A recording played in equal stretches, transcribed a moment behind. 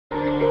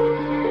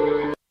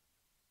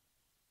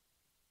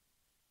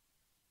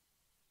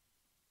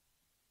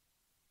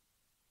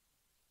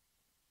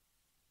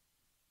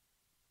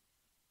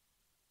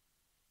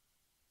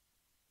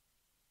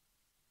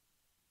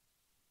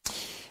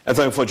And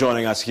thank you for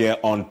joining us here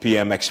on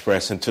PM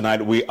Express. And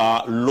tonight we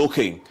are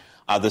looking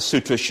at the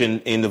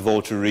situation in the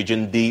Volta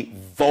region, the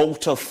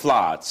Volta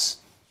Floods,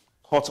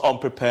 hot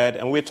unprepared.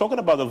 And we're talking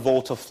about the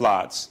Volta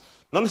Floods,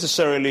 not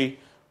necessarily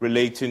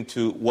relating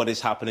to what is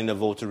happening in the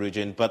Volta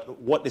region,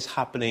 but what is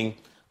happening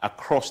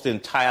across the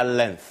entire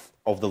length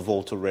of the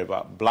Volta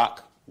River, black,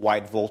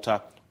 white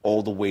Volta,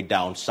 all the way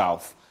down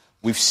south.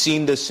 We've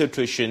seen the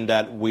situation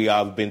that we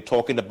have been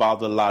talking about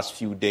the last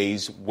few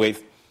days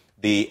with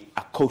the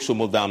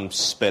Akosombo Dam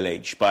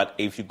spillage. But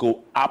if you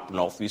go up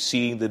north, you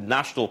see the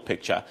national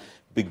picture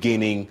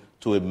beginning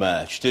to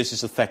emerge. This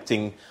is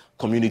affecting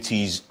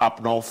communities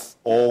up north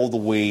all the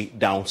way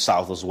down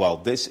south as well.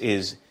 This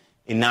is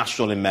a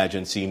national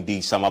emergency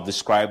indeed. Some have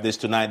described this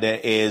tonight. There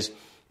is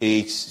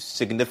a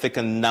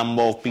significant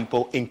number of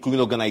people,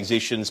 including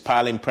organizations,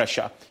 piling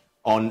pressure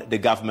on the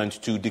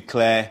government to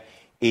declare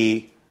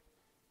a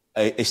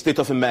state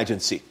of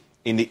emergency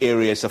in the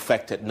areas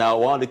affected. Now,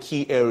 one of the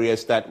key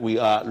areas that we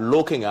are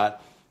looking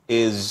at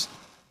is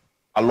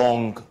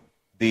along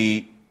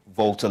the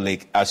Volta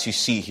Lake, as you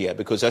see here,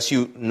 because as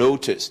you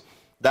notice,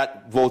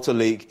 that Volta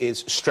Lake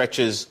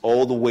stretches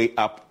all the way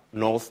up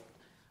north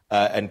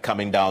and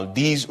coming down.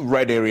 These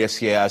red areas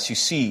here, as you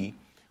see,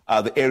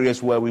 are the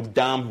areas where we've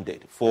dammed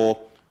it for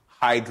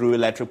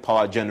hydroelectric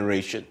power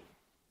generation.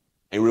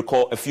 You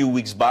recall a few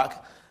weeks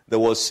back, there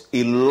was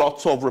a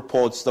lot of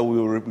reports that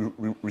we were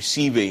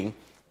receiving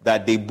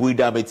that the Bui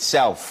Dam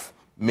itself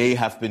may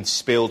have been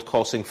spilled,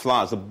 causing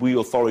floods. The Bui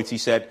authority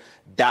said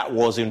that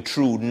wasn't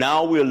true.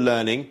 Now we're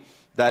learning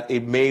that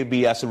it may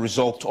be as a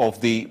result of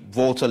the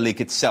Volta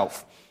Lake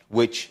itself,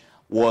 which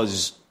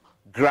was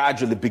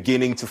gradually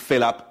beginning to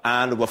fill up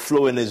and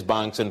overflowing its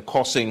banks and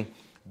causing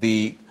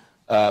the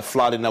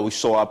flooding that we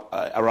saw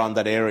up around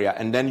that area.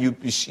 And then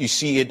you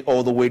see it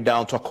all the way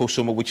down to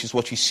Akosombo, which is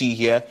what you see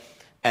here,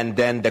 and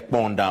then the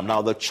Dekbon Dam.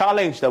 Now, the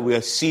challenge that we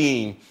are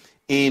seeing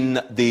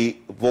in the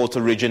Volta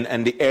region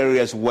and the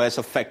areas where it's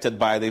affected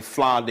by the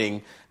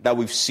flooding that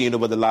we've seen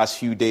over the last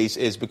few days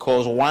is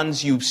because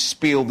once you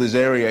spill this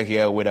area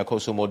here with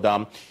Akosombo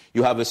Dam,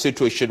 you have a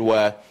situation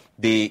where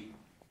the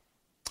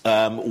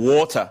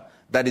water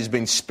that is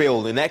being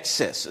spilled in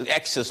excess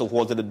of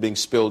water that is being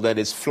spilled, that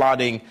is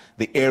flooding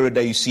the area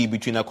that you see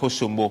between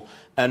Akosombo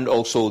and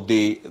also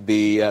the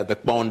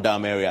Dekbon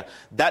Dam area.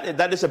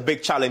 That is a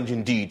big challenge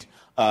indeed.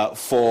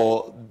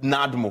 For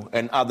NADMO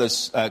and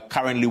others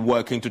currently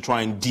working to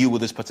try and deal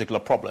with this particular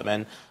problem.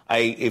 And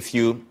if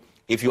you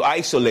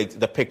isolate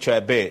the picture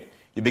a bit,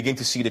 you begin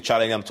to see the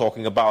challenge I'm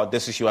talking about.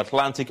 This is your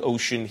Atlantic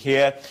Ocean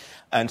here.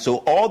 And so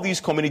all these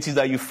communities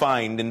that you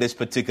find in this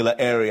particular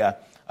area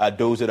are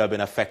those that have been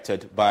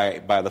affected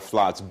by the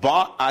floods.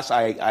 But as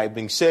I've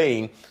been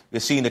saying, we're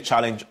seeing the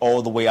challenge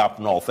all the way up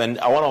north. And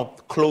I want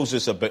to close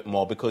this a bit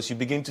more because you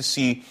begin to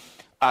see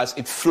as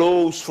it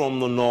flows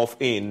from the north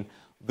in,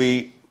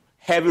 the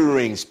heavy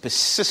rains,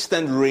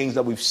 persistent rains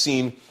that we've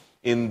seen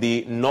in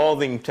the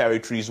northern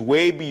territories,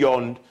 way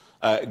beyond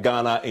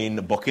Ghana, in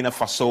Burkina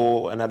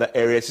Faso and other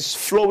areas, is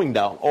flowing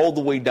down all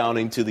the way down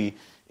into the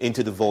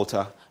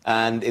Volta,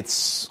 and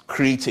it's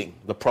creating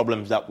the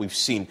problems that we've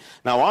seen.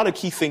 Now, one of the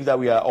key things that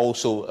we are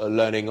also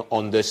learning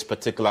on this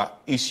particular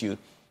issue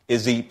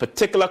is the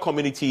particular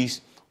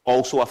communities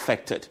also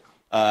affected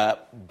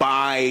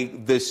by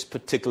this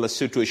particular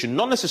situation.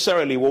 Not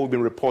necessarily what we've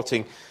been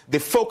reporting. The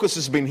focus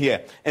has been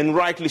here, and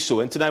rightly so.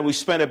 And tonight we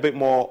spent a bit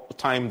more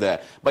time there.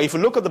 But if you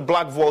look at the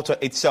Black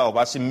Volta itself,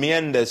 as it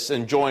meanders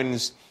and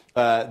joins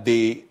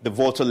the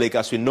Volta Lake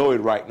as we know it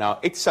right now,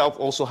 itself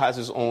also has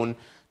its own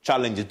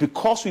challenges.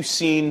 Because we've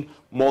seen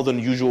more than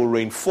usual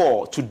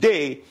rainfall,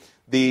 today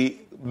the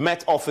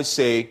Met Office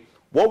say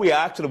what we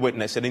are actually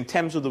witnessing in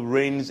terms of the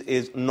rains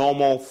is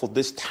normal for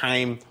this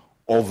time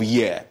of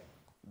year.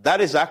 That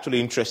is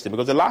actually interesting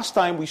because the last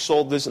time we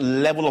saw this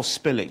level of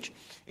spillage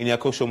in the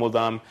Akosombo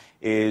Dam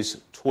is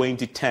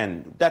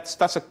 2010. That's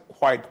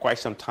quite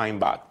some time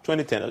back.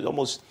 2010, is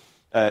almost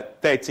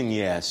 13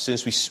 years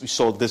since we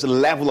saw this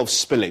level of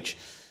spillage.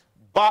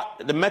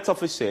 But the Met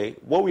Office say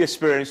what we're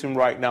experiencing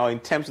right now in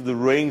terms of the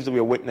rains that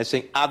we're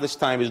witnessing at this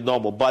time is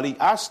normal. But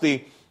as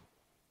the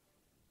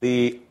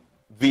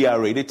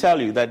VRA, they tell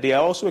you that they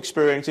are also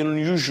experiencing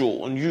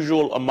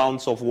unusual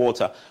amounts of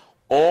water,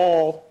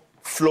 all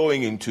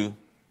flowing into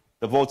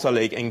the Volta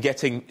Lake and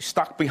getting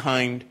stuck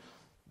behind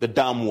the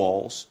dam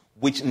walls,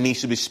 which needs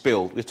to be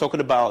spilled. We're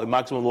talking about a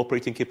maximum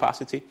operating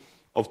capacity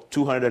of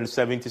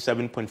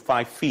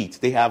 277.5 feet.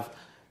 They have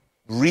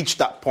reached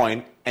that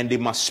point and they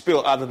must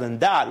spill. Other than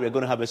that, we're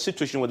going to have a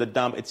situation where the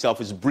dam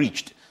itself is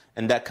breached,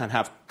 and that can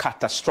have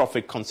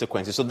catastrophic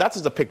consequences. So that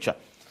is the picture,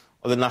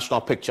 or the national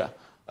picture,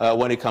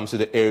 when it comes to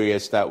the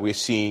areas that we're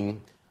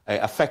seeing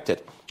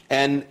affected.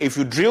 And if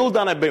you drill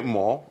down a bit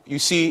more, you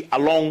see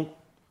along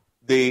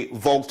the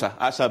Volta,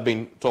 as I've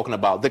been talking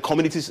about, the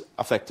communities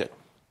affected.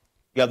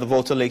 You have the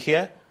Volta Lake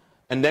here,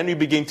 and then you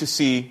begin to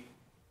see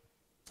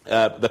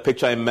the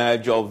picture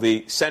emerge of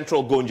the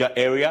central Gonja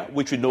area,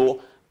 which we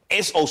know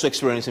is also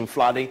experiencing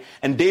flooding,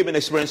 and they've been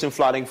experiencing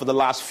flooding for the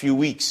last few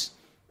weeks,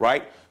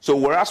 right? So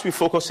whereas we're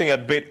focusing a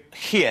bit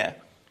here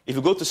If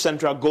you go to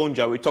Central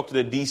Gonja, we talked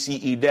to the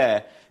DCE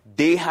there,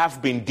 they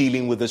have been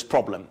dealing with this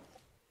problem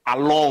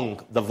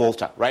along the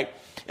Volta, right?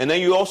 And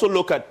then you also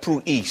look at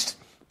Pru East.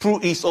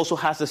 Pru East also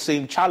has the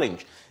same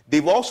challenge.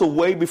 They've also,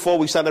 way before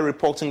we started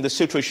reporting the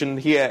situation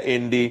here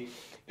in the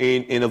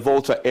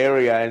Volta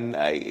area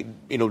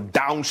and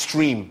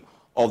downstream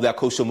of the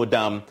Akosomo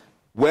Dam,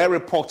 we're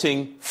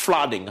reporting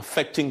flooding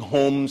affecting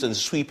homes and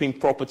sweeping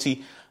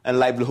property and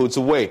livelihoods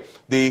away.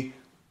 The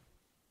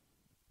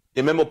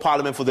Member of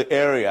Parliament for the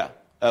area,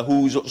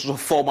 who's also a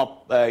former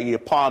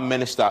power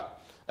minister,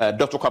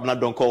 Dr. Kwabena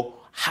Donko,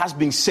 has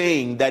been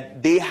saying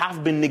that they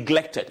have been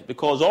neglected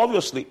because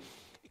obviously,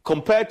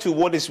 compared to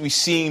what we're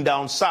seeing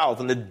down south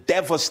and the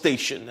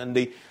devastation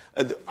and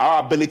our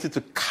ability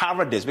to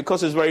cover this,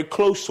 because it's very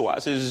close to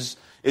us, is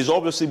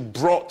obviously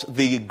brought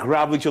the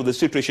gravity of the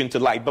situation to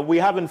light. But we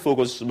haven't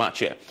focused much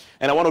here.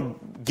 And I want to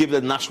give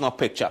the national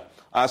picture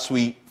as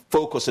we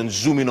focus and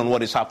zoom in on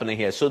what is happening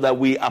here so that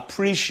we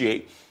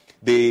appreciate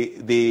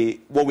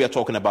what we are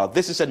talking about.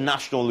 This is a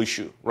national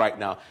issue right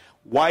now.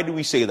 Why do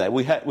we say that?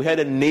 We had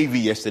a Navy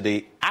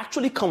yesterday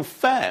actually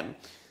confirm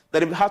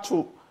that it had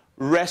to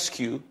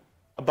rescue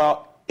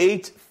about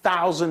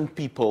 8,000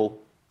 people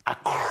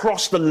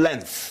across the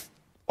length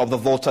of the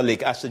Volta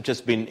Lake, as I've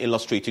just been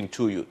illustrating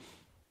to you.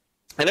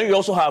 And then you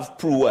also have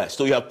Pru West.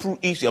 So you have Pru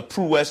East, you have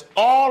Pru West,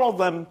 all of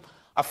them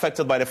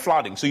affected by the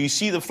flooding. So you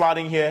see the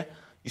flooding here,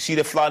 you see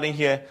the flooding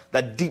here,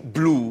 that deep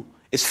blue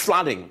is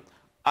flooding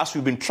as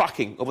we've been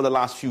tracking over the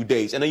last few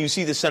days. And then you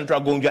see the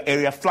Central Gonja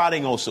area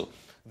flooding also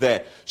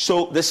there.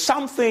 So there's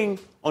something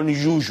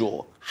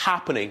unusual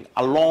happening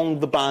along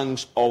the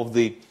banks of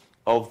the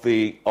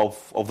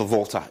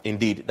Volta.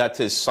 Indeed, that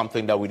is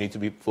something that we need to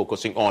be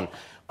focusing on.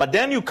 But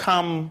then you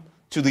come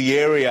to the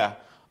area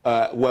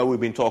where we've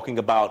been talking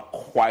about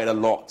quite a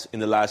lot in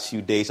the last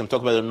few days. I'm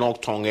talking about the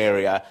North Tong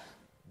area,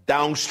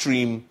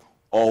 downstream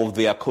of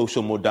the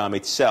Akosomo Dam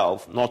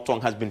itself. North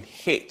Tong has been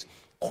hit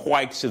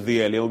quite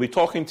severely. We'll be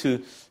talking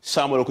to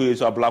Samuel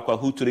Okuyesu-Ablakwa,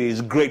 who today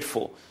is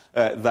grateful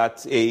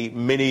that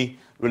many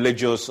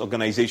religious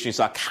organizations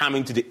are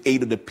coming to the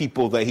aid of the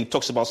people there. He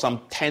talks about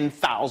some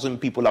 10,000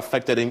 people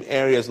affected in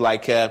areas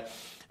like,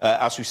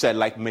 as we said,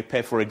 like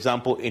Mepe, for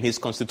example, in his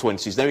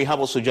constituencies. Then we have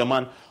also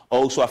German,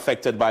 also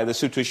affected by the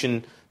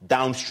situation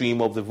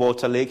downstream of the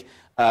Volta Lake,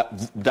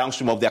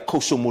 downstream of the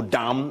Akosomo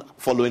Dam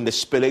following the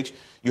spillage.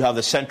 You have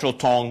the Central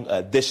Tong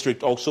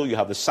district also. You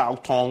have the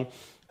South Tong.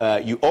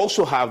 You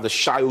also have the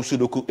Shayo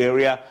Sudoku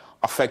area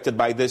affected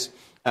by this.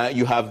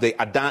 You have the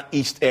Adan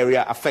East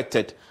area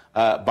affected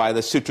by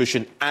the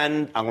situation,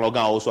 and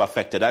Anglogan also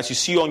affected. As you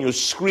see on your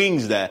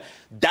screens there,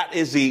 that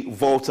is the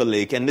Volta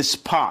Lake and this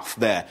path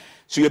there.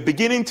 So you're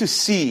beginning to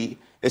see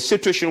a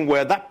situation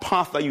where that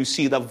path that you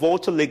see, the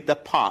Volta Lake, the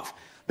path,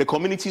 the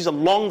communities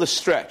along the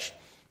stretch,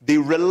 they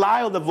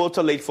rely on the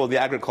Volta Lake for the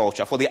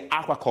agriculture, for the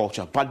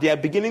aquaculture, but they are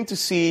beginning to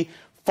see,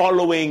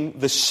 following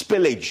the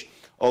spillage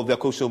of the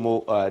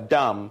Akosomo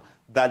Dam,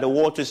 that the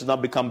waters have now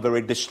become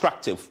very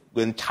destructive.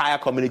 The entire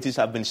communities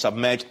have been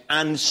submerged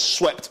and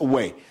swept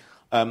away.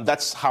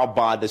 That's how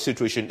bad the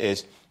situation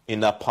is in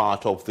that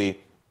part of the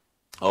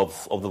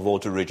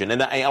Volta region.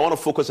 And I want to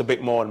focus a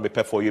bit more on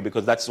Mepe for you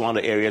because that's one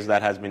of the areas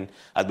that has been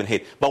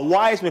hit. But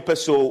why is Mepe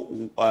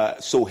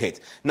so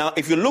hit? Now,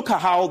 if you look at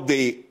how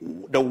the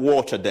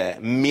water there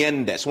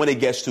meanders when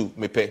it gets to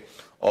Mepe,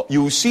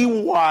 you see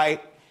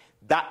why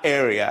that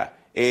area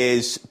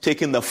is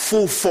taking the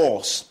full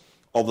force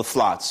of the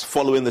floods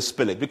following the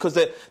spillage, because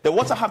the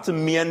water have to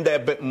meander a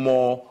bit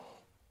more.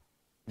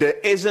 There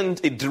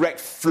isn't a direct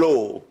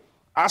flow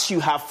as you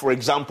have, for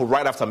example,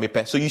 right after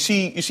Mepe. So you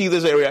see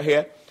this area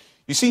here.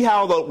 You see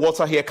how the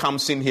water here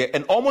comes in here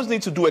and almost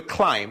need to do a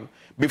climb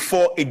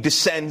before it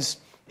descends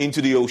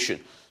into the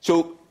ocean.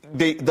 So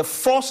the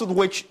force with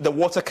which the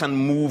water can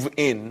move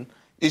in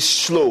is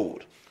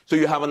slowed. So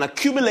you have an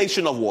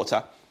accumulation of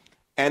water,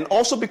 and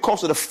also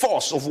because of the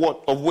force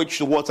of which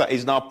the water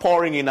is now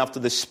pouring in after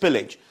the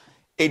spillage,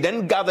 it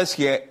then gathers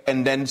here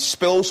and then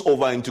spills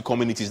over into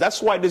communities.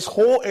 That's why this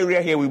whole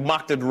area here we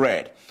marked it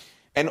red.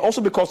 And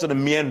also because of the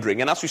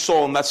meandering. And as we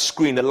saw on that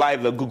screen, the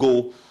live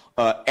Google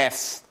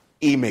Earth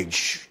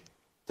image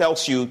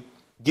gives you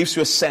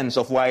a sense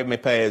of why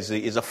Mepe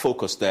is a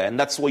focus there. And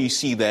that's what you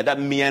see there, that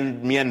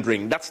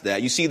meandering, that's there.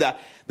 You see that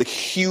the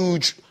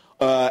huge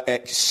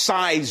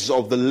size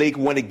of the lake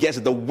when it gets,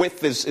 the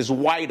width is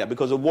wider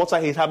because the water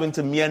is having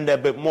to meander a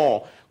bit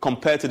more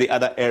compared to the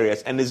other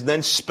areas and is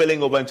then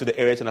spilling over into the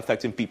areas and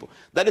affecting people.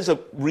 That is a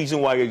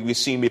reason why we're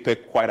seeing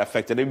Mepe quite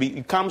affected.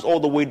 It comes all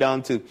the way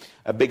down to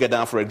Bigger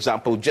Dam, for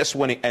example, just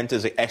when it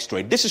enters the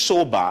estuary. This is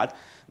so bad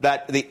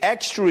that the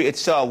estuary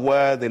itself,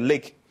 where the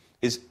lake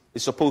is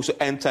supposed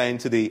to enter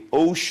into the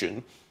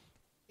ocean,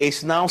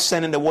 is now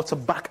sending the water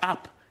back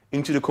up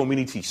into the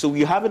community. So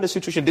you have in the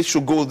situation, this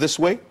should go this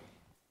way,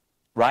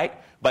 right?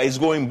 But it's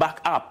going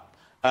back up.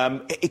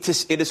 It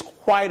is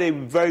quite a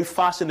very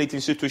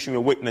fascinating situation we're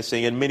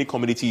witnessing, and many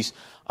communities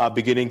are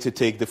beginning to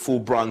take the full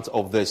brunt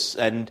of this.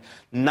 And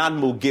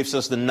NANMO gives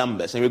us the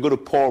numbers, and we're going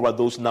to pour over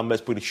those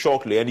numbers pretty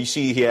shortly. And you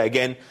see here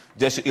again,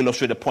 just to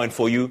illustrate the point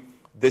for you,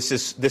 this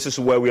is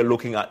where we're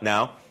looking at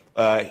now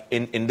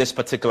in this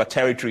particular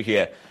territory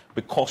here,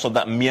 because of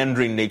that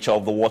meandering nature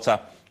of the water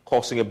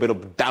causing a bit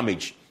of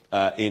damage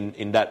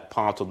in that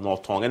part of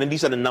North Tongue. And then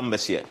these are the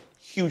numbers here,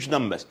 huge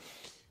numbers.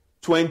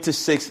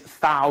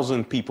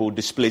 26,000 people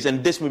displaced,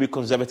 and this may be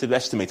conservative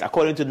estimates,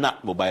 according to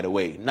NATMO, by the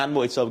way.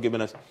 NATMO itself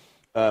giving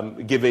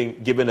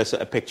us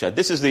a picture.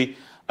 This is the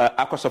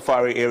Aqua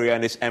Safari area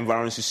and its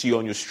environs you see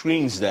on your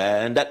screens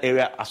there, and that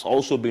area has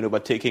also been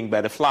overtaken by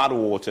the flood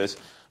waters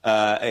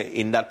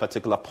in that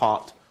particular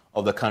part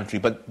of the country.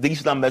 But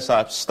these numbers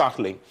are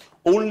startling.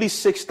 Only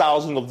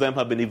 6,000 of them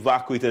have been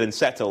evacuated and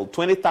settled.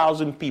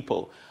 20,000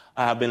 people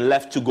have been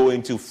left to go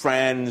into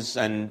friends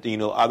and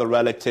other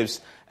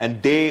relatives,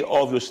 and they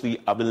obviously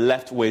have been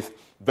left with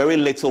very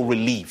little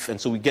relief.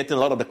 And so we're getting a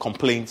lot of the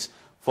complaints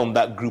from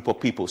that group of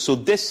people. So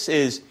this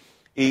is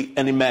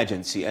an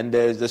emergency, and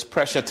there's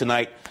pressure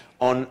tonight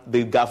on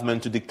the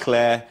government to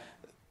declare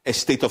a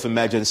state of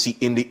emergency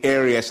in the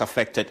areas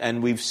affected.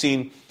 And we've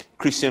seen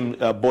Christian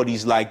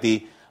bodies like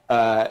the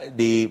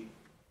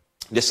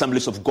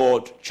Assemblies of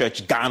God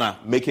Church Ghana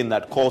making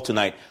that call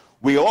tonight.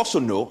 We also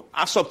know,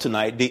 as of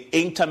tonight, the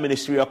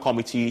interministerial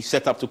committee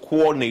set up to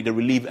coordinate the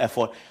relief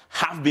effort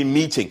have been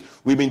meeting.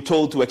 We've been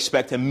told to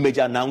expect a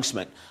major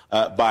announcement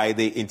by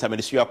the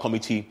interministerial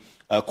committee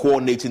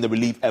coordinating the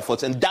relief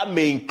efforts, and that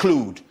may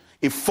include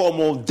a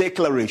formal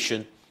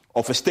declaration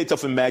of a state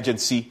of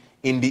emergency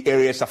in the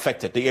areas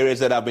affected, the areas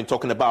that I've been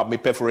talking about.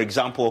 Maybe, for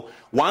example,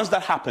 once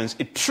that happens,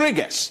 it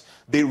triggers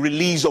the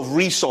release of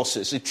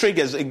resources. It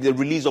triggers the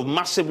release of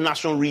massive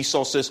national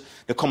resources,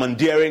 the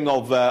commandeering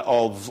of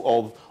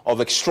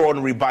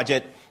extraordinary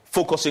budget,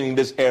 focusing in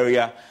this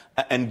area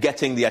and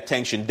getting the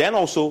attention. Then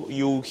also,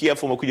 you hear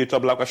from Okudjo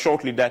Toblaka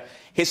shortly that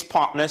his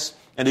partners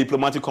and the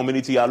diplomatic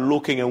community are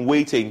looking and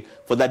waiting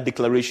for that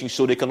declaration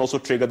so they can also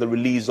trigger the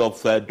release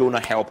of donor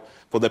help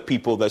for the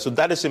people there. So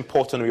that is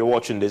important when you're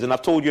watching this. And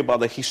I've told you about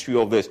the history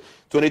of this.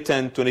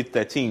 2010,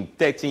 2013,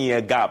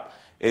 13-year gap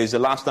is the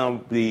last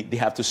time they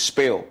have to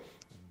spill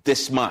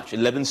this much,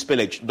 11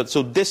 spillage. But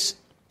so this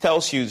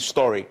tells you the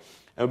story.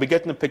 And we'll be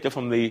getting a picture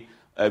from the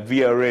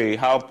VRA,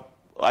 how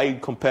I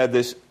compare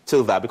this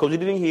to that, because we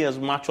didn't hear as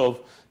much of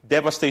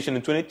devastation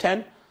in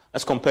 2010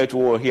 as compared to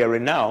what we're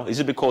hearing now. Is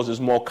it because there's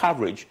more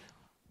coverage?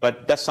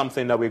 But that's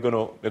something that we're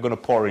going to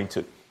pour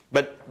into.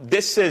 But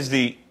this is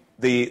the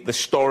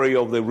story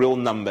of the real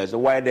numbers,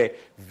 why the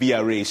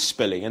VRA is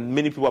spilling. And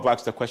many people have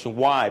asked the question,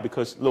 why?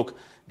 Because, look,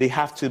 they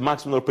have to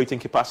maximum operating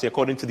capacity,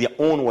 according to their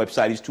own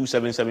website, is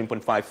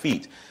 277.5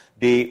 feet.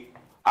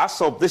 As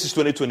of, this is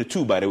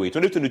 2022, by the way,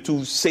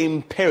 2022,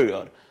 same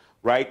period,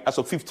 right? As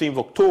of 15th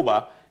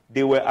October,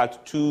 they were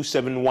at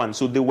 271.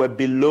 So they were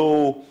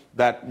below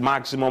that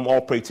maximum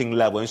operating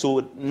level. And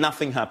so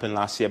nothing happened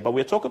last year. But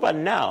we're talking about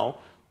now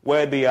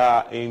where they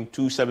are in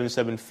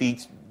 277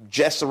 feet,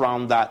 just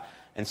around that,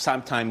 and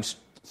sometimes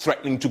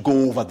threatening to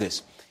go over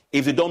this.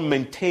 If they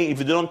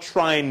don't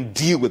try and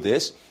deal with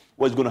this,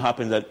 what's going to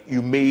happen is that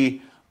you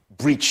may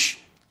breach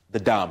the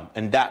dam,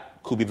 and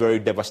that could be very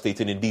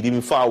devastating indeed,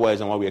 even far worse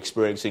than what we're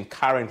experiencing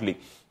currently.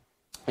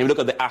 If you look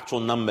at the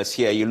actual numbers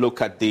here, you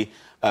look at the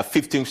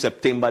 15th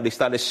September, they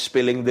started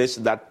spilling this.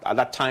 At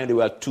that time, they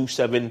were at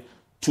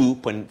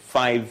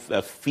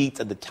 272.5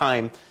 feet at the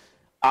time.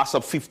 As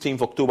of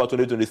 15th October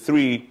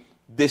 2023,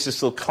 this is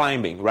still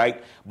climbing,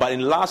 right? But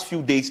in the last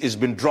few days, it's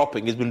been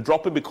dropping. It's been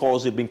dropping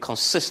because there's been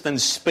consistent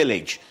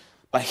spillage.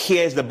 But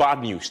here's the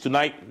bad news.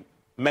 Tonight,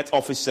 Met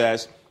Office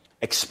says,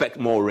 expect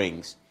more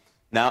rains.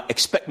 Now,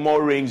 expect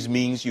more rains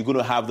means you're going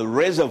to have the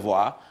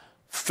reservoir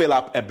fill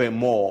up a bit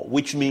more,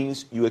 which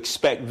means you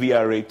expect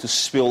VRA to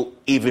spill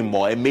even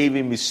more. It may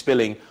even be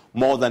spilling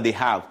more than they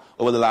have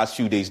over the last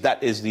few days.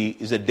 That is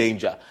a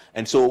danger.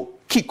 And so,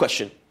 key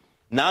question.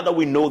 Now that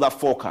we know that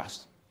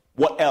forecast,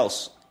 what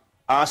else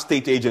are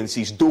state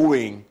agencies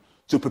doing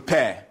to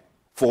prepare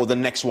for the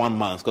next 1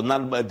 month? Because now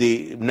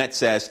the net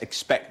says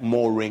expect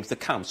more rains to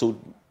come. So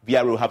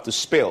VRA will have to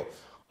spill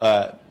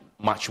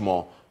much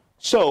more.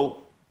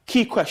 So,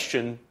 key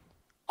question,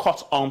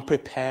 caught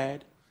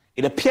unprepared?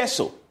 It appears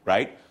so,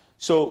 right?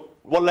 So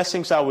what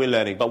lessons are we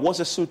learning? But what's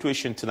the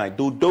situation tonight?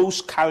 Do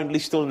those currently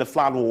still in the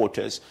flood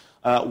waters,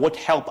 what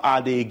help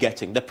are they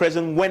getting? The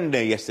president went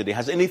there yesterday.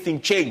 Has anything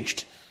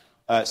changed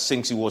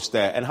since he was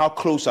there? And how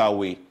close are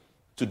we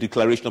to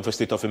declaration of a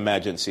state of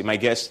emergency? My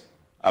guess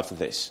after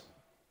this.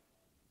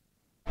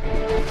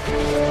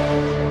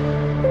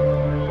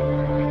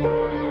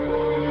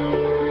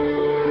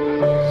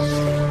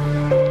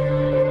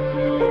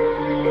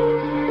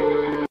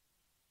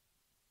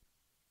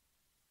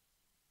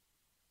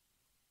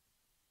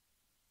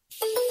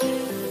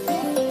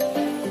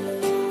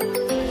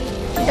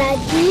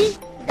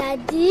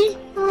 Daddy,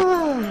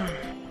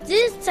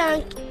 this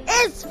tank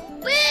is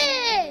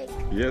big.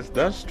 Yes,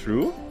 that's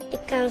true.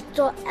 It can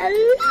store a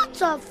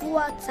lot of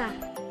water.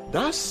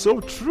 That's so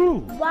true.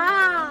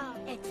 Wow,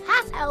 it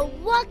has a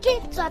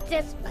working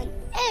tortoise on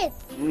it.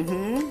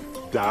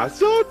 That's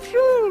so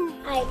true.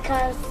 I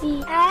can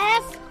see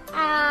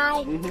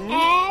F-I-N-T-E-X.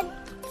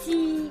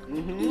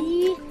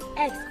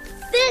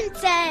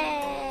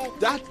 Syntax.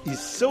 That is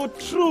so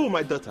true,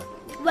 my daughter.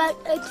 When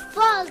it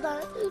falls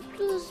down, it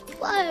will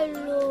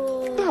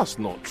spoil. That's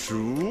not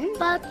true.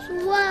 But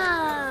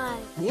why?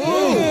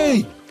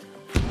 Hey!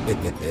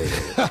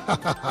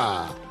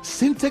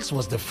 Syntex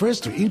was the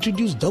first to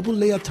introduce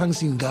double-layer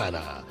tanks in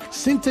Ghana.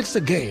 Syntex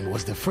again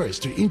was the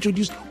first to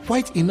introduce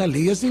white inner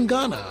layers in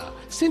Ghana.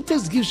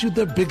 Syntex gives you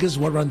the biggest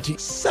warranty,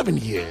 7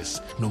 years.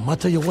 No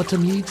matter your water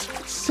needs,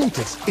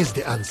 Syntex is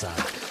the answer.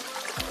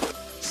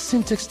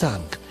 Syntex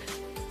tank.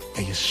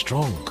 Are you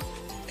strong?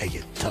 Are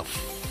you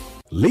tough?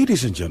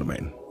 Ladies and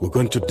gentlemen, we're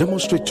going to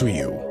demonstrate to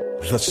you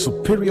the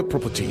superior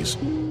properties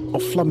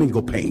of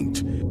Flamingo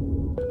paint.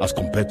 As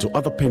compared to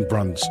other paint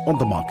brands on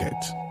the market,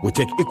 we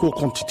take equal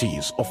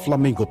quantities of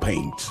Flamingo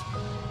paint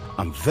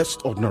and this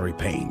ordinary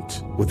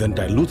paint. We then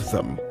dilute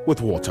them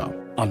with water.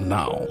 And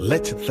now,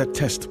 let the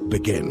test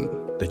begin.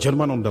 The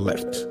gentleman on the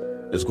left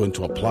is going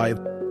to apply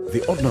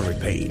the ordinary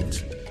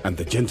paint, and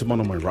the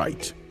gentleman on my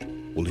right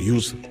will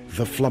use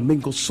the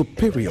Flamingo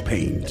superior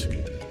paint.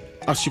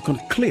 As you can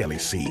clearly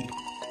see,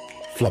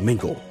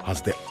 Flamingo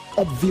has the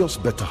obvious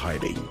better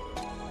hiding.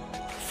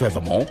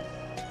 Furthermore,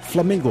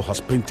 Flamingo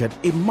has painted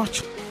a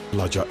much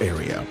larger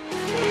area.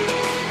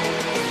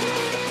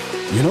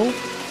 You know,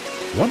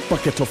 1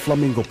 bucket of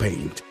Flamingo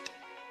paint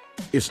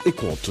is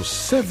equal to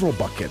several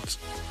buckets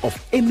of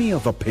any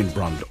other paint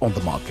brand on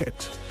the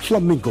market.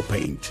 Flamingo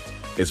paint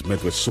is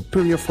made with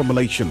superior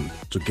formulation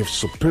to give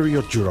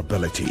superior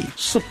durability,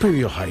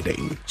 superior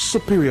hiding,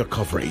 superior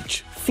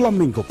coverage.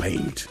 Flamingo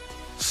paint,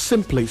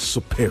 simply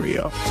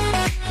superior.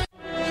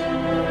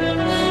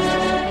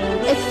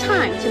 It's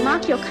time to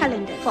mark your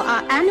calendar for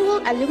our annual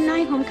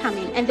alumni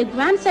homecoming and the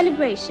grand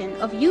celebration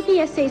of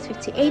UPSA's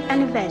 58th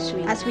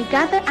anniversary as we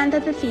gather under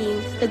the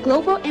theme, The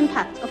Global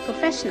Impact of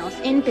Professionals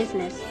in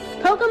Business.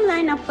 Program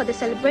lineup for the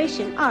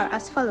celebration are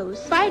as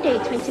follows. Friday,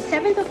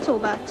 27th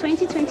October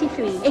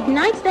 2023,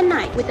 ignites the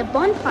night with a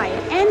bonfire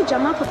and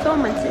drama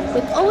performances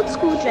with old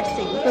school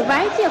dressing,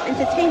 variety of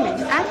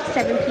entertainment at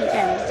 7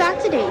 p.m.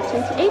 Saturday,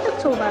 28th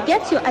October,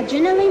 gets your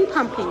adrenaline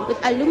pumping with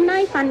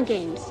alumni fun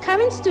games.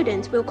 Current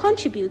students will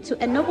contribute to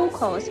a noble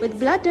cause with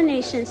blood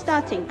donation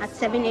starting at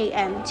 7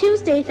 a.m.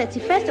 Tuesday,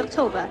 31st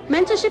October,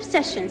 mentorship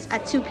sessions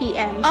at 2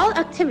 p.m. All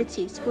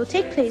activities will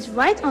take place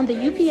right on the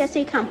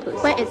UPSA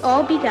campus where it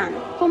all began.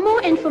 For more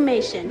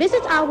information,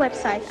 visit our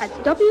website at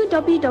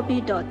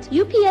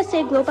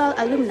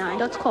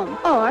www.upsaglobalalumni.com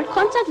or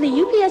contact the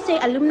UPSA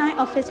Alumni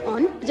Office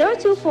on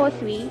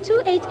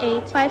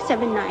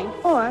 0243-288-579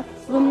 or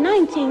Room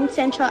 19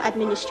 Central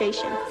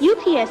Administration.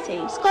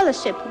 UPSA,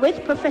 scholarship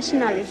with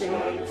professionalism.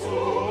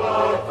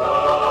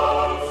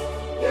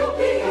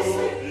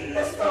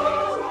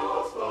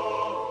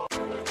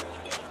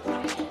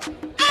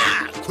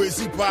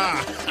 Crazy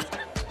pa.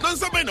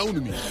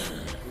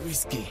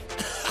 Whiskey.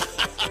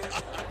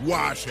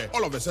 Wash.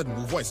 All of a sudden,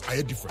 my voice I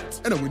hear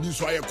different. And when you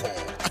saw I call.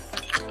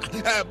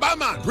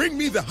 Barman, bring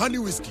me the honey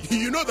whiskey.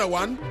 You know the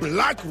one?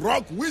 Black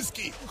Rock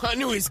Whiskey.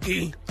 Honey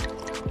whiskey.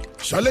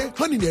 Chalet,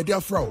 honey near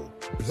their fro.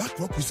 Black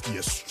Rock Whiskey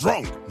is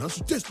strong. Now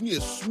so taste me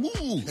is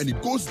smooth and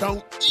it goes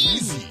down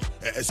easy.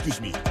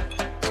 Excuse me.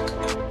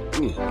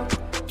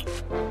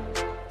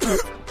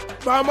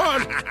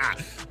 Barman.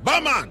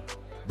 Barman,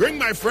 bring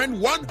my friend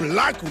one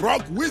Black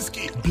Rock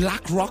Whiskey.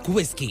 Black Rock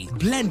Whiskey,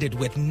 blended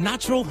with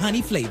natural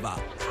honey flavor.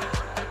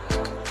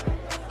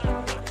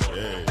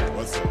 Hey,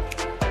 what's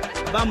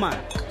up? Barman.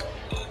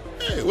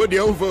 Hey, what the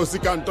hell for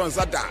Sikanton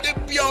Sata? The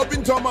pure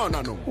Bintoma,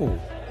 no. Oh.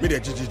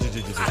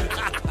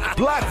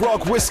 Black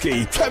Rock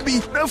Whiskey can be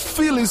the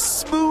feeling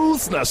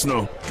smooth,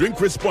 national. Drink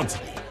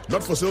responsibly.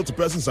 Not for sale to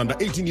persons under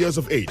 18 years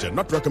of age and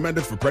not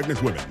recommended for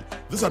pregnant women.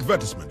 This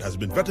advertisement has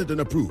been vetted and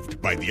approved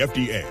by the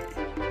FDA.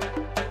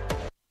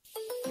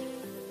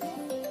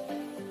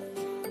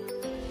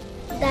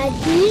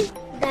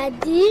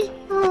 Daddy,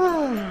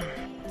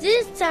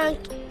 this tank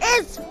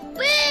is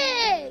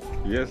big.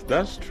 Yes,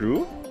 that's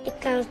true.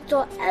 It can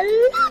store a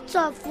lot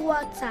of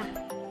water.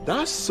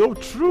 That's so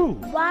true.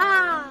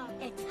 Wow,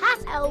 it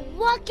has a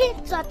working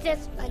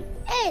tortoise on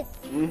it.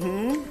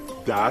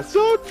 That's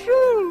so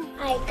true.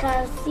 I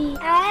can see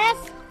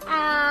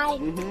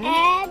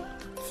SINTEX.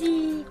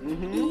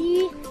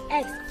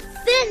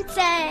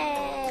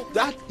 Syntex.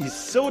 That is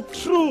so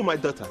true, my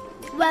daughter.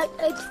 When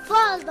it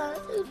falls down,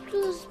 it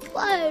will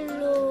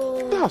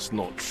spoil. That's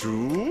not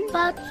true.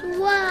 But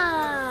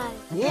why?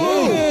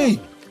 Hey!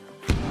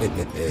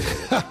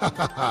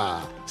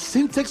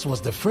 Syntex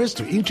was the first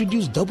to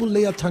introduce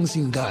double-layer tanks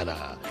in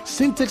Ghana.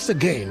 Syntex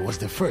again was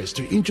the first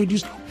to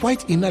introduce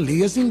white inner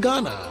layers in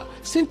Ghana.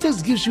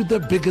 Syntex gives you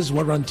the biggest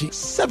warranty,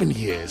 7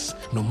 years.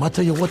 No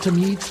matter your water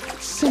needs,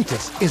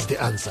 Syntex is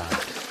the answer.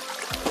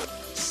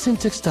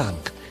 Syntex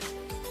tank.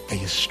 Are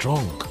you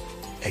strong?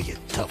 Are you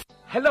tough?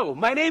 Hello,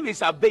 my name is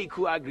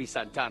Abeku Agri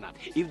Santana.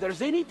 If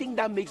there's anything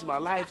that makes my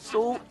life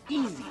so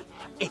easy,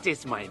 it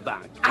is my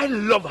bank. I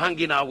love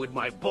hanging out with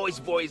my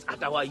boys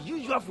at our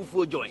usual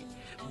fufu joint.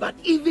 But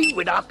even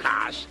without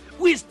cash,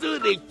 we still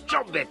dey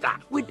chop better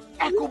with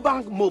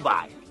EcoBank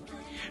Mobile.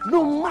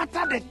 No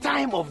matter the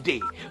time of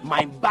day,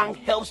 my bank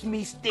helps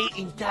me stay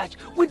in touch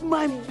with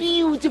my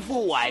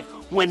beautiful wife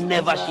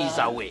whenever she's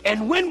away.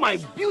 And when my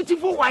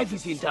beautiful wife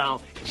is in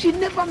town, she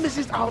never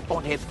misses out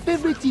on her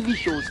favorite TV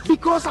shows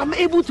because I'm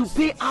able to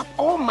pay up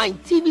all my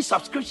TV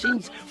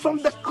subscriptions from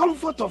the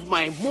comfort of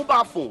my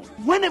mobile phone.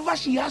 Whenever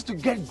she has to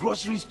get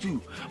groceries too,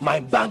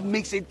 my bank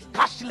makes it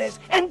cashless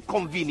and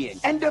convenient.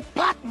 And the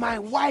part my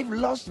wife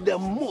loves the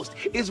most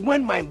is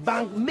when my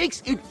bank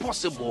makes it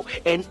possible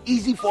and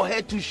easy for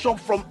her to shop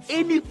from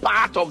any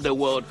part of the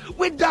world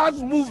without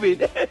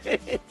moving.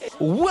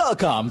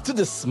 Welcome to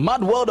the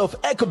smart world of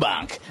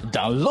EcoBank.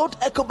 Download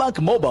EcoBank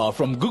mobile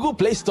from Google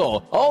Play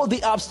Store or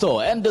the App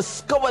Store and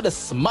discover the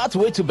smart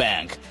way to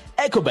bank.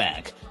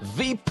 EcoBank,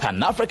 the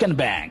Pan-African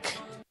Bank.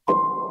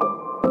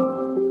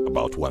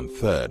 About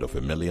 1/3 of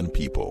a million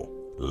people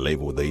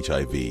live with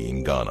HIV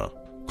in Ghana.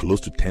 Close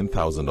to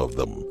 10,000 of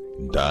them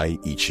die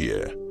each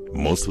year,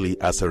 mostly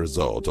as a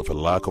result of a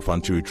lack of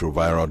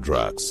antiretroviral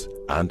drugs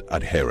and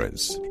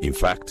adherence. In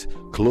fact,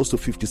 close to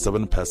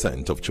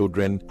 57% of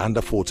children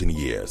under 14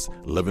 years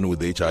living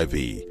with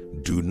HIV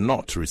do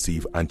not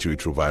receive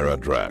antiretroviral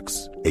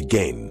drugs,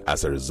 again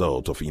as a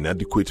result of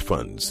inadequate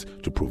funds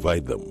to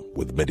provide them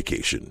with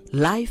medication.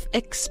 Life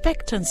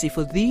expectancy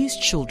for these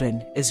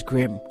children is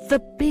grim.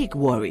 The big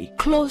worry: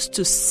 close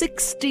to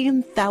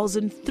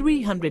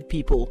 16,300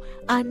 people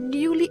are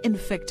newly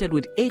infected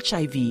with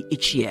HIV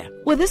each year.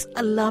 With this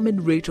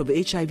alarming rate of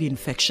HIV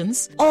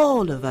infections,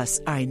 all of us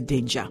are in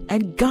danger,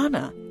 and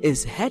Ghana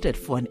is headed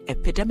for an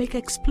epidemic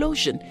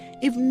explosion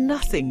if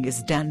nothing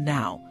is done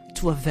now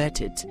to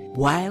avert it.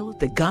 While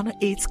the Ghana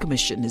AIDS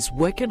Commission is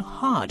working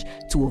hard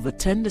to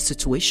overturn the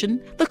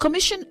situation, the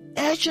Commission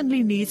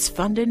urgently needs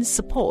funding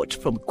support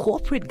from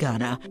corporate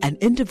Ghana and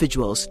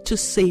individuals to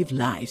save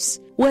lives.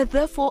 We're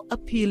therefore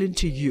appealing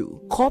to you,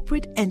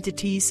 corporate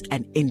entities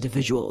and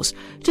individuals,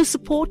 to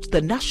support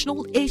the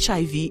National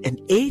HIV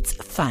and AIDS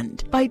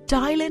Fund by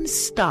dialing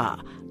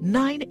star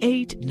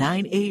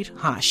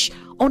 9898#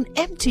 on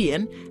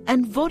MTN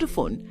and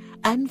Vodafone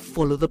and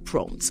follow the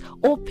prompts,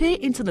 or pay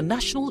into the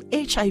National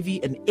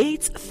HIV and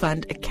AIDS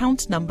Fund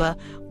account number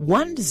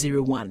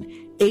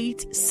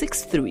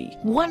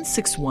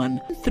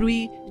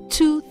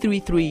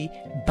 101-863-161-3233,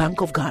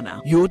 Bank of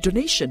Ghana. Your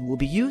donation will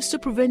be used to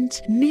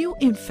prevent new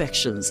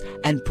infections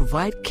and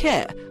provide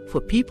care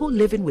for people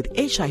living with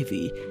HIV,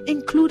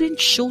 including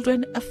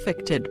children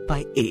affected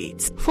by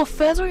AIDS. For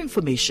further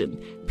information,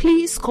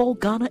 please call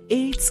Ghana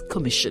AIDS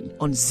Commission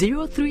on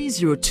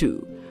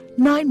 0302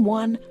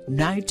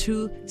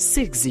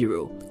 919260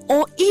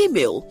 or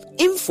email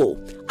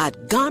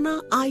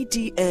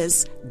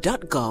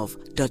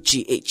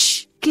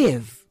info@ghanaids.gov.gh.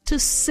 Give to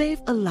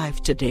save a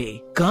life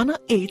today. Ghana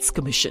AIDS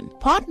Commission,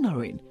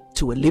 partnering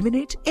to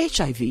eliminate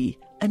HIV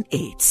and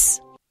AIDS.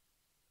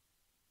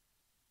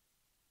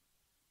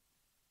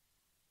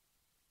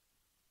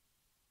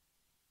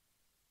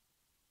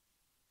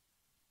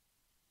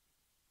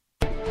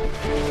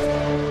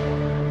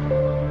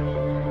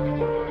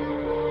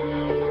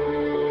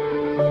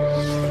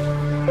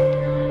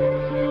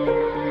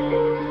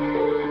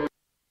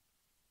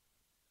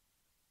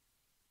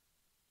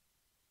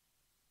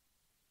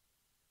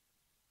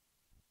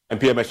 And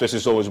PM Express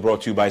is always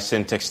brought to you by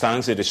Syntex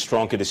Tanks. It is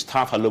strong, it is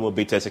tough. Haloma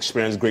Bitters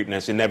experience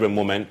greatness in every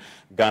moment.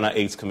 Ghana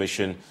AIDS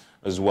Commission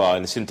as well.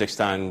 And the Syntex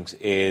Tanks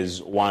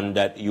is one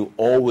that you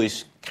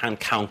always can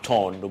count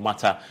on, no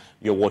matter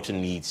your water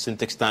needs.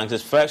 Syntex Tanks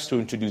is first to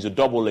introduce a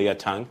double-layer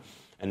tank,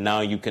 and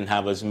now you can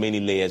have as many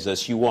layers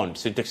as you want.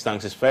 Syntex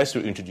Tanks is first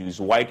to introduce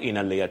white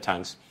inner layer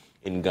tanks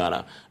in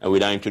Ghana. And we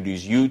now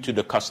introduce you to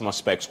the customer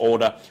specs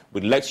order,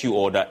 which lets you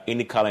order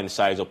any color and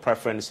size of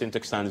preference.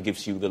 Syntex Tanks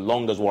gives you the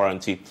longest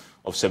warranty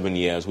of 7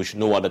 years, which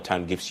no other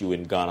tank gives you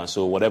in Ghana.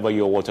 So whatever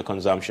your water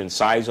consumption,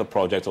 size or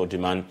project or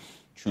demand,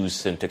 choose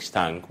Syntex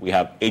Tank. We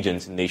have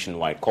agents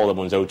nationwide. Call them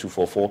on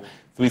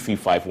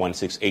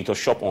 0244-335-168 or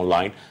shop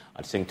online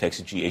at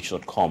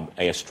syntexgh.com.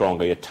 You're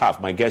strong, you're tough.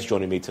 My guest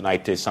joining me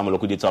tonight is Samuel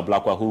Okudita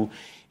Blakwa, who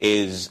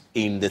is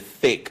in the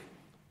thick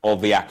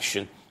of the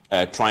action,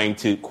 trying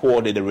to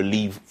coordinate the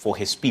relief for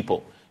his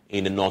people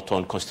in the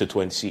Northern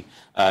constituency.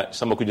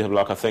 Samuel Okudita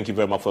Blakwa, thank you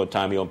very much for your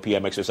time here on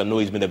PMX. I know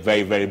it's been a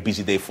very, very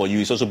busy day for you.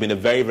 It's also been a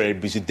very, very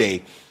busy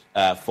day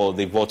for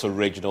the Volta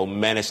Regional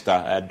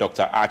Minister,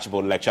 Dr.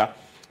 Archibald Letcher,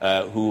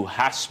 who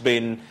has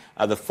been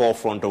at the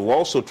forefront of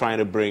also trying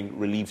to bring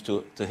relief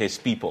to his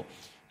people.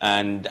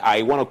 And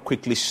I want to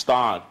quickly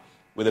start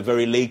with the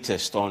very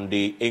latest on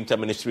the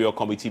Interministerial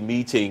Committee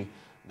meeting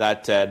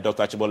that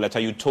Dr. Archibald Letcher,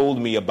 you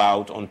told me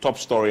about on Top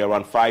Story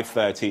around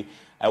 5:30.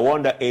 I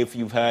wonder if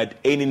you've heard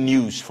any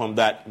news from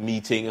that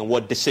meeting and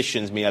what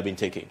decisions may have been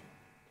taken.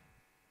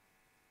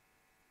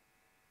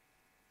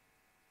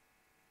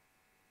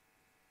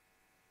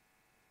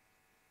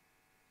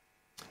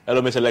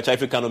 Hello, Mr. Letcher,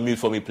 if you can unmute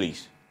for me,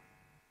 please.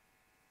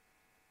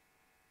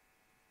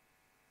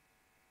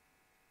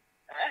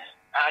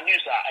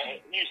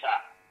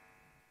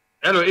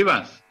 Hello,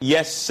 Evans.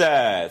 Yes,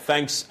 sir.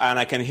 Thanks, and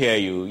I can hear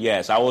you.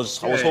 Yes, I was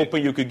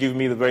hoping you could give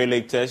me the very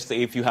latest,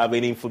 if you have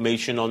any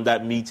information on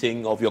that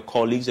meeting of your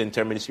colleagues in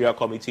Interministerial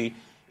Committee,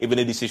 if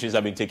any decisions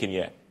have been taken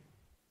yet.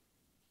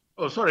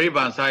 Oh, sorry,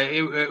 Evans.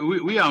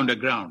 We are on the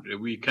ground.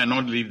 We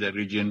cannot leave the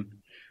region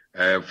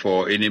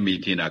for any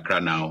meeting in Accra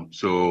now.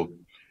 So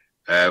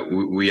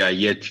we are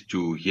yet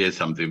to hear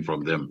something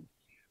from them.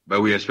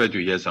 But we expect to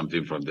hear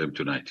something from them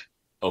tonight.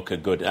 Okay,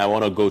 good. I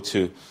want to go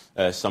to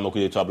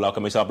Samokude to Ablakwa.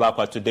 Mr.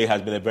 Ablakwa, today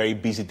has been a very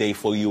busy day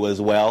for you as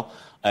well.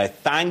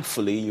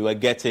 Thankfully, you are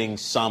getting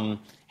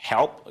some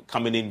help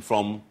coming in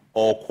from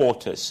all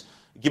quarters.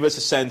 Give us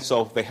a sense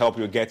of the help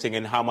you're getting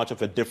and how much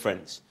of a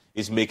difference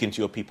it's making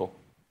to your people.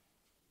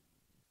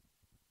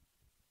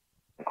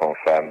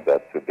 Confirm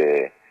that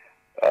today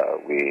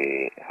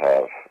we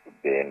have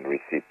been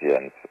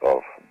recipients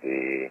of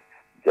the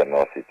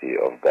generosity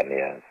of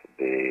Ghanaians.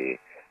 The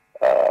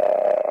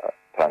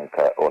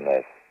Tanker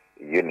Owners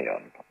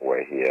Union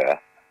were here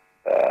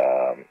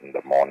in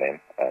the morning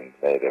and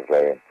made a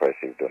very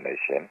impressive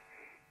donation,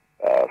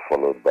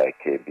 followed by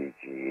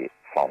KBG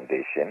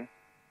Foundation.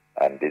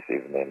 And this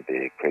evening,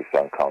 the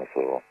Christian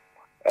Council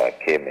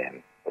came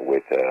in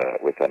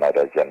with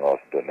another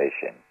generous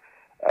donation.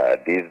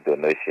 These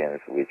donations,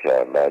 which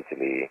are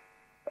largely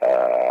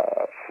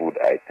food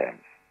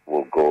items,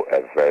 will go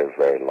a very,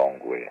 very long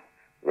way.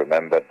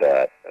 Remember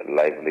that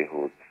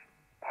livelihoods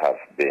have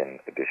been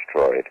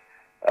destroyed.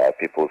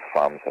 People's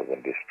farms have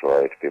been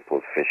destroyed.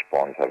 People's fish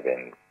ponds have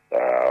been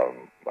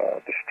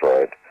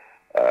destroyed.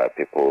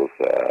 People's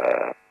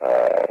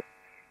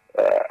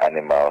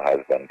animal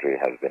husbandry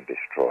has been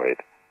destroyed.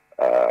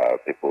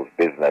 People's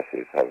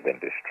businesses have been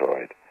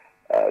destroyed.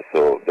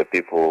 So the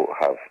people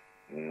have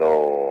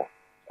no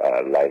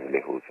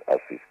livelihoods as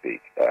we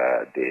speak.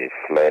 They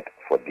fled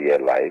for dear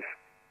life.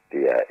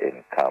 Their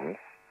incomes.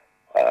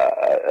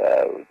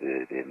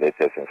 The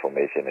latest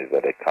information is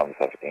that the camps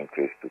have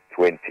increased to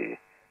 20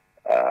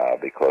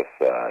 because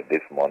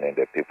this morning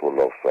the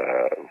people of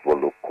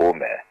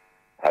Volukome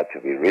had to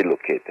be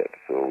relocated.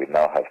 So we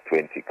now have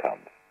 20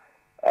 camps.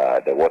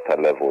 The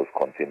water levels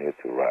continue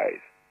to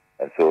rise.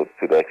 And so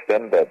to the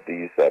extent that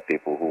these are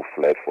people who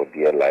fled for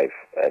dear life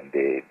and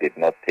they did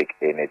not take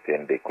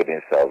anything, they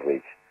couldn't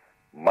salvage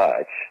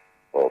much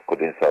or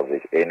couldn't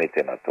salvage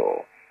anything at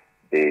all,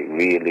 they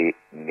really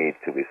need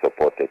to be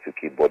supported to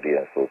keep body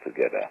and soul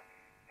together.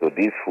 So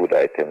these food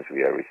items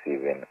we are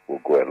receiving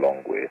will go a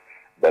long way.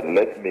 But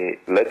let me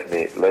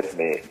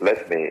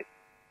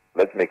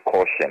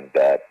caution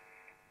that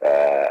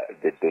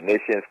the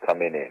donations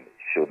coming in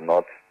should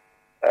not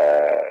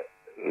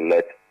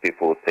let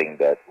people think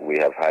that we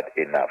have had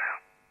enough.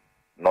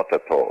 Not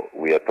at all.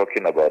 We are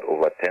talking about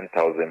over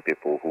 10,000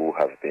 people who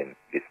have been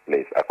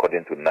displaced,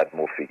 according to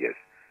NADMO figures.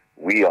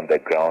 We on the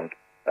ground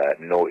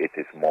know it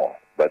is more,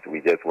 but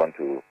we just want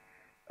to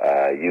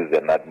use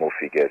the NADMO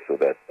figures so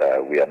that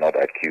we are not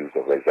accused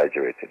of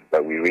exaggerating.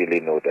 But we really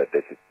know that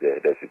the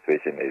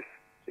situation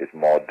is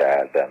more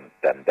dire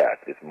than that.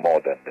 It's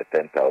more than the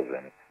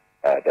 10,000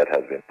 that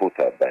has been put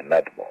out by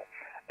NADMO.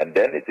 And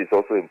then it is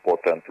also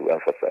important to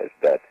emphasize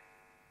that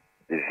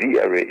the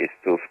VRA is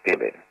still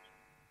spilling.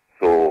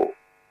 So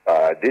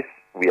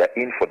we are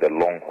in for the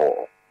long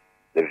haul.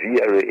 The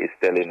VRA is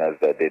telling us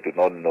that they do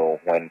not know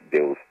when they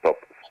will stop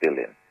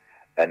spilling.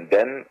 And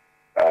then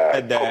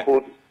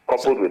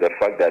coupled with the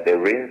fact that the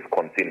rains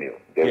continue.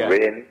 The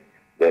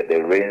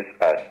rains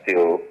are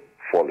still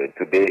falling.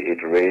 Today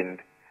it rained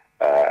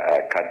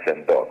cats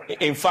and dogs.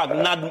 In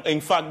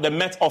fact, the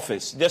Met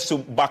Office, just to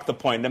back the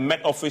point, the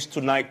Met Office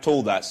tonight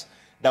told us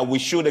that we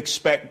should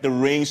expect the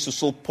rains to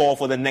still pour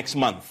for the next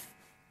month.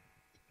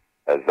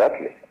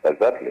 Exactly.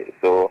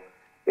 So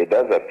it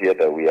does appear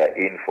that we are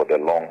in for the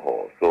long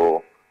haul.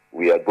 So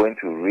we are going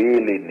to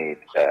really need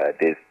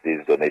this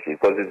donation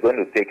because it's going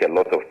to take a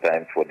lot of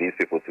time for these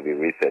people to be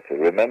resettled.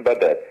 Remember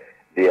that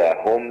their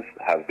homes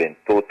have been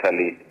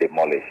totally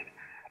demolished.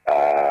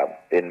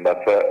 In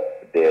Mafa,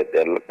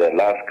 the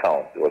last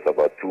count was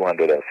about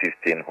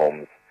 215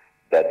 homes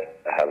that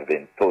have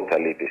been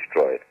totally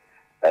destroyed.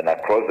 And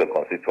across the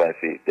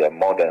constituency, there are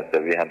more than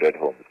 700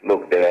 homes.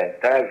 Look, there are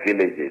entire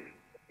villages,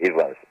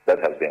 Evans, that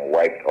have been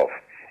wiped off.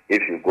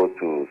 If you go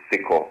to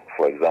Siko,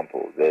 for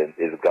example, then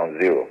it's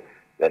ground zero.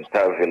 The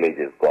entire village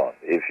is gone.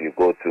 If you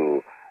go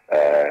to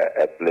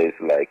a place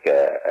like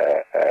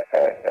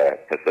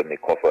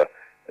Kesamikofa,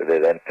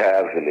 the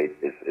entire village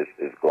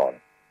is gone.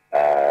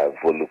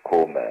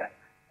 Volukome,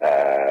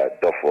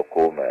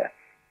 Dofokome,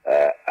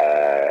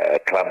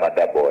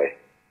 Klamadaboy.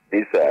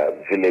 These are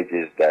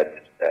villages that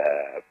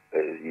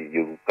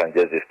you can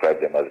just describe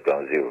them as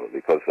ground zero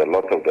because a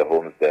lot of the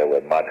homes there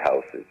were mud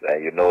houses.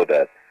 And you know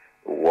that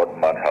what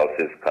mud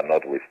houses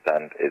cannot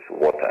withstand is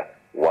water.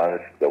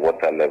 Once the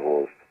water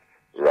levels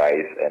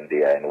rise and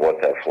they are in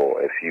water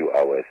for a few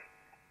hours,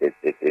 it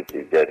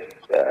just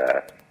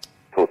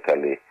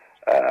totally,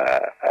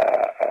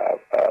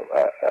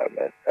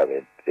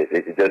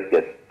 it just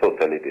gets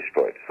totally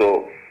destroyed.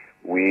 So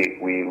we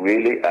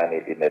really are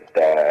in a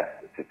dire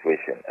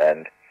situation.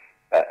 And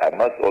I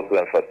must also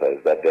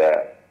emphasize that there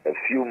are a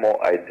few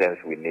more items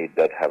we need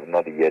that have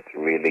not yet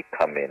really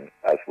come in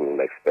as we will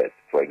expect.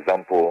 For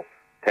example,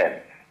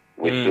 tents.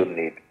 We still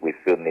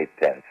need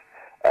tents.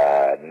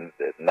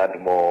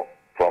 NADMO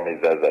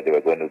promised us that they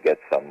were going to get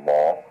some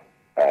more.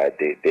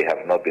 They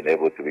have not been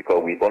able to,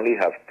 because we only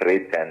have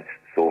 3 tents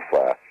so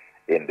far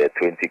in the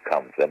 20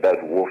 camps, and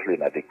that's woefully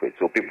inadequate.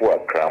 So people are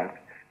cramped.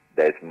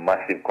 There's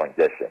massive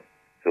congestion.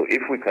 So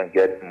if we can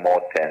get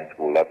more tents,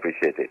 we'll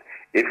appreciate it.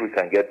 If we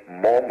can get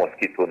more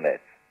mosquito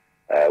nets,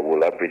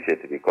 we'll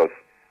appreciate it, because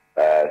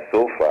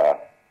so far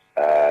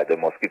the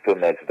mosquito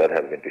nets that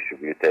have been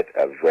distributed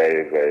are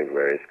very, very,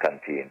 very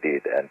scanty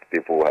indeed, and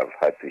people have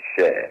had to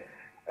share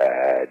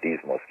these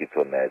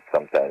mosquito nets,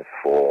 sometimes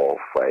 4 or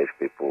 5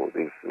 people.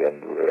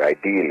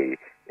 Ideally,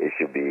 it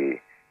should be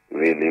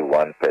really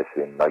 1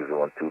 person,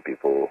 maximum 2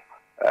 people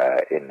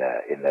in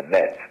a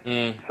net.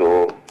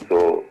 So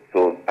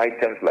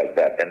items like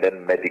that, and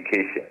then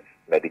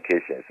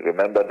medications.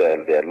 Remember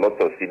that there are lots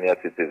of senior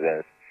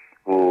citizens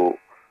who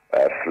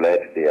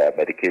fled. Their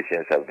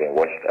medications have been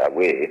washed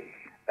away.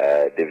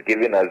 They've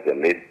given us the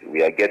list.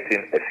 We are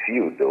getting a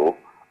few though,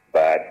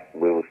 but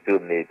we will still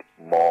need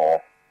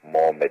more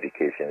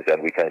medications,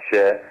 and we can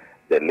share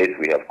the list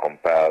we have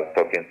compiled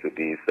talking to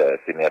these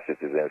senior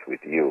citizens with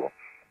you.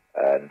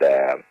 And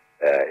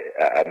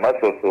I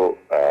must also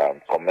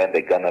commend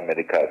the Ghana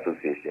Medical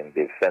Association.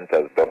 They've sent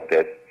us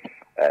doctors,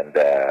 and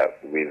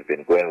we've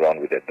been going around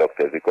with the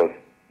doctors, because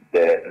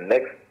the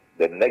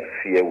next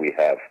fear we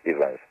have,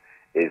 Evans,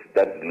 is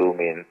that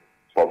looming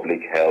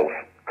public health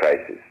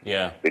crisis.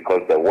 Yeah.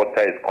 Because the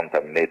water is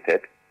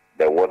contaminated.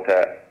 The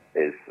water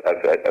is, as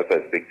I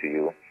speak to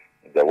you,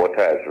 the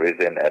water has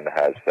risen and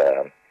has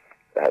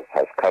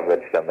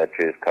covered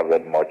cemeteries,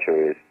 covered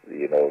mortuaries,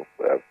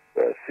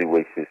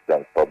 sewage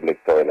systems,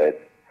 public toilets,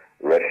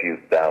 refuse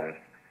dams.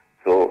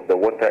 So the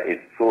water is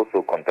so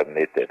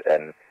contaminated,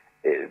 and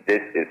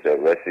this is a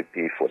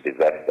recipe for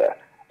disaster.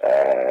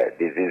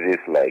 Diseases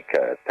like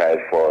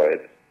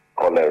typhoid,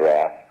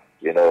 cholera,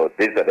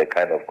 these are the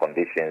kind of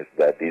conditions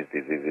that these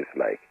diseases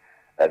like.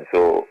 And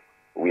so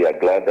we are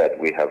glad that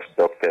we have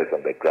doctors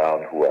on the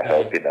ground who are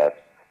helping us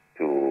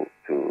to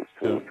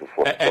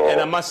forestall and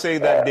I must say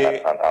that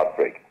an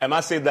outbreak. I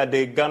must say that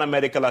the Ghana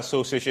Medical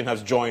Association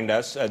has joined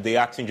us. The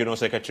acting general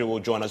secretary will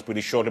join us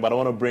pretty shortly, but I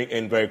want to bring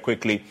in very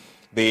quickly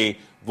the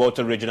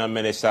Volta Regional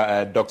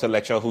Minister, Dr.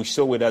 Letcher, who's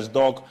still with us.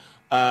 Doc,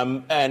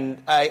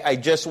 and I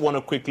just want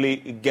to quickly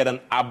get an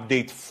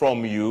update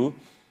from you.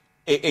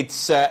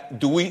 Is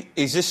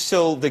this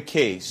still the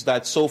case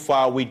that so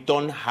far we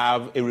don't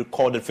have a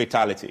recorded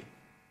fatality?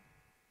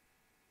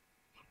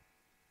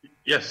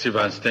 Yes,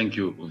 Evans, thank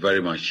you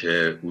very much.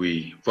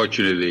 We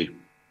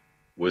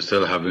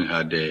still haven't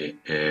had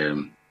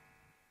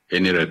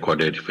any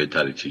recorded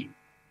fatality.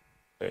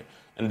 Okay.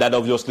 And that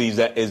obviously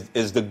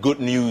is the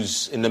good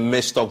news in the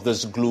midst of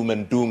this gloom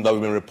and doom that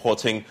we've been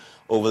reporting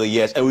over the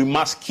years. And we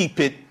must keep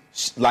it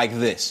like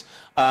this.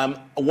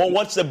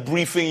 What's the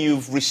briefing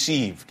you've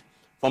received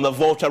from the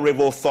Volta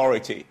River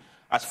Authority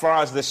as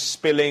far as the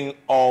spilling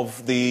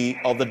of the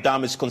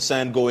dam is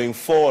concerned going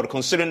forward,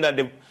 considering that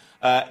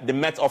the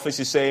Met Office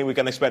is saying we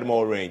can expect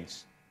more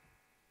rains?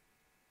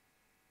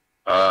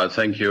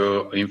 Thank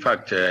you. In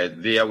fact,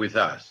 they are with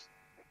us.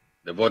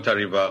 The Volta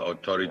River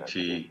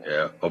Authority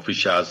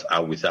officials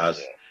are with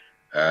us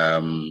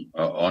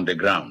on the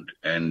ground,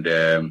 and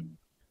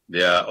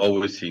they are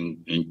always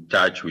in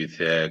touch with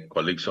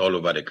colleagues all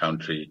over the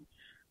country,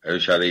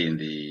 especially in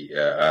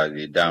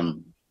the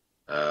dam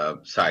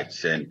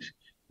sites. And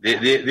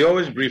they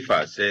always brief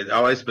us.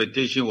 Our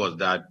expectation was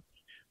that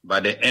by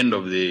the end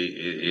of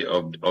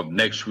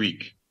next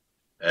week,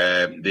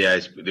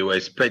 they were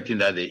expecting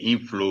that the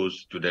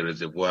inflows to the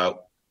reservoir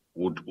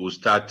would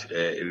start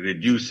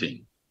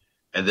reducing,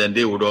 and then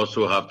they would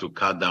also have to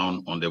cut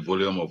down on the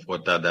volume of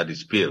water that is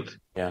spilled.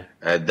 Yeah,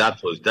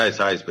 that is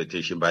our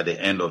expectation by the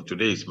end of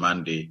today is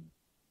Monday,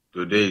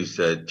 today is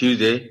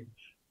Tuesday.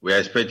 We are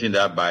expecting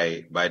that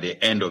by the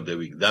end of the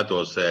week. That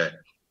was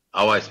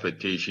our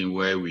expectation,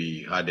 where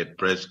we had a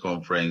press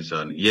conference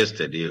on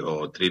yesterday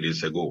or 3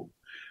 days ago.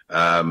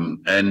 That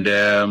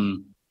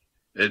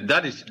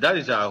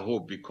is our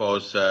hope,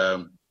 because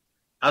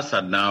as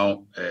of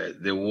now,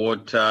 the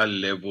water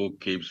level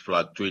keeps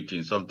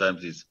fluctuating.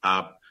 Sometimes it's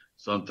up,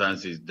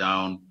 sometimes it's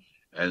down,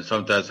 and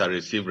sometimes I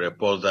receive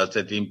reports that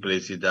certain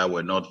places that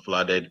were not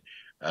flooded,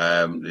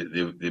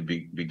 they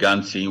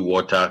began seeing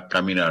water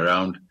coming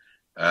around,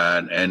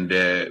 and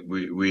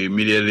we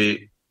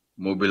immediately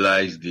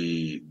mobilized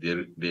the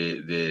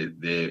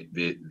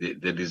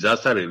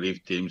disaster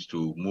relief teams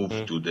to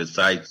move to the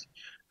sites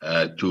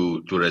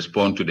to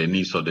respond to the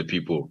needs of the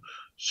people.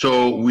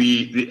 So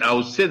I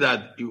would say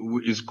that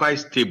it's quite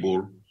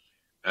stable.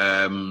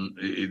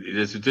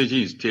 The situation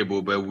is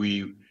stable, but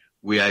we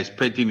are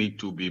expecting it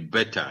to be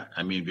better.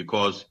 I mean,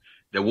 because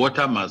the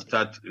water must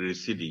start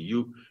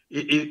receding.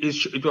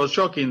 It was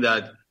shocking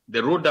that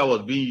the road that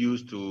was being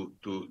used to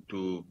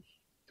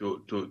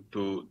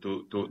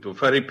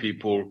ferry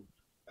people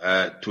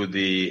to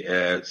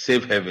the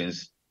safe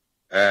havens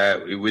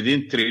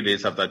within 3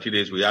 days, after 3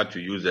 days, we had to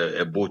use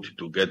a boat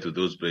to get to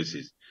those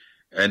places.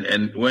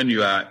 And when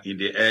you are in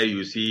the air,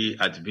 you see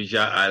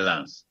artificial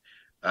islands.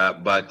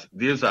 But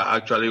these are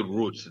actually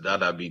roads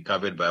that have been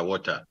covered by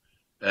water.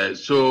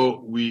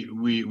 So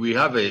we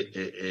have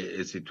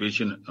a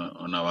situation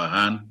on our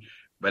hand.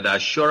 But the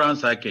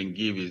assurance I can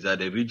give is that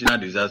the Regional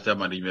Disaster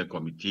Management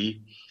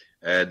Committee,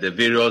 the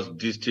various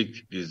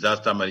district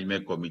disaster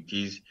management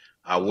committees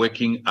are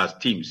working as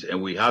teams.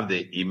 And we have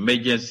the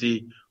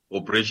Emergency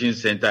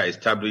Operations Center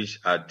established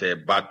at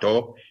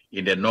Bato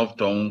in the North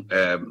Town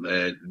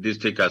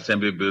District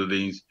Assembly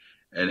buildings,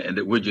 and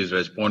which is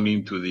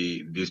responding to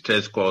the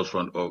distress calls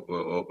from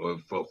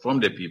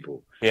the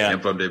people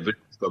and from the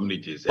various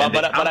communities.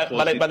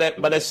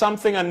 But there's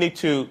something I need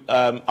to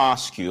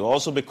ask you,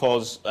 also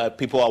because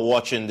people are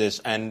watching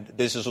this, and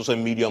this is also a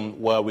medium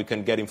where we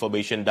can get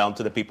information down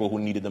to the people who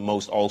need it the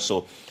most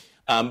also.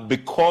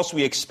 Because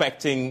we're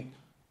expecting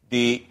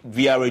the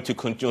VRA to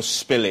continue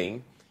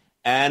spilling,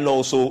 and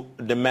also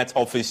the Met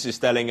Office is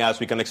telling us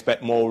we can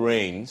expect more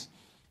rains,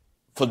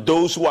 for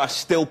those who are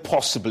still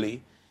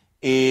possibly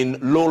in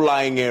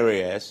low-lying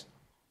areas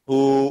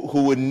who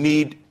would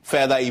need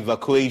further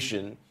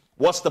evacuation,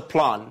 what's the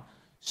plan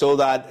so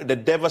that the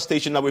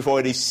devastation that we've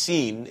already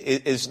seen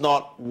is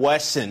not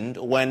worsened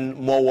when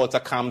more water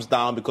comes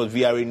down because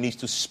VRA needs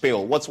to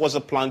spill? What's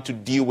the plan to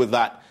deal with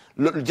that?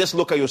 Just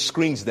look at your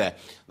screens there.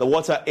 The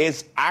water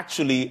is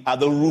actually at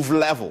the roof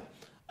level.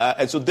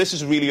 And so this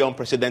is really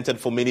unprecedented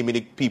for many,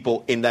 many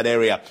people in that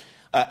area.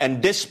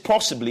 And this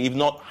possibly, if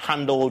not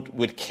handled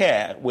with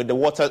care, with the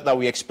water that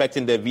we're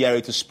expecting the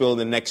VRA to spill in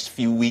the next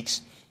few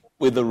weeks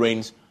with the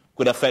rains,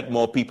 could affect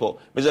more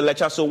people. Mr.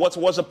 Lecha, so what's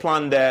the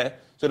plan there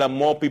so that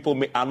more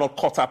people are not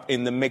caught up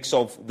in the mix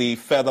of the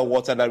further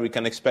water that we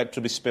can expect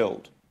to be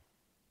spilled?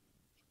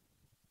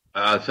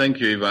 Thank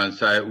you,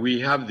 Ivan. We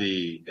have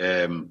the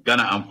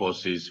Ghana Armed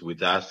Forces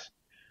with us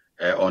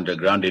on the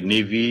ground, the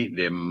Navy,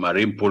 the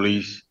Marine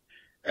Police,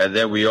 and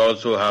then we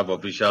also have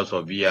officials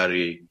of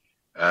VRA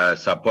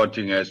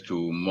supporting us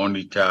to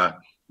monitor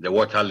the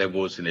water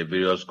levels in the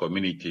various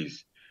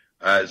communities.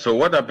 So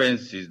what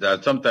happens is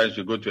that sometimes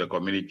you go to a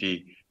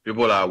community,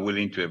 people are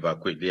willing to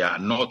evacuate. They are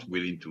not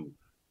willing to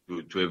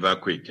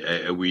evacuate.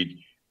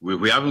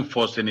 We haven't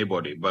forced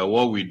anybody, but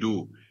what we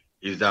do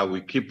is that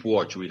we keep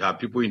watch. We have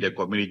people in the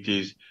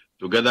communities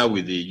together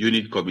with the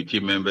unit committee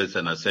members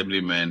and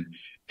assemblymen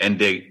and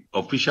the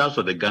officials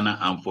of the Ghana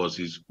Armed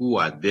Forces who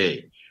are there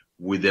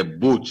with the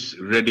boats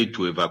ready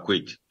to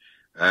evacuate.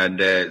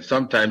 And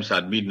sometimes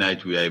at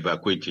midnight we are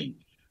evacuating.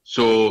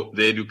 So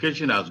the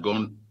education has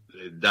gone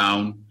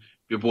down.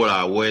 People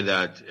are aware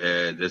that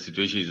the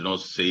situation is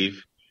not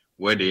safe.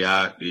 Where they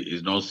are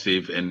is not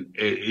safe. And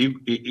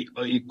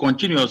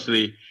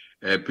continuously,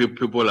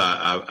 people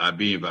are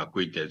being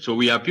evacuated. So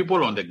we have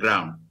people on the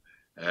ground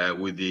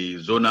with the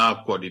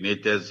zonal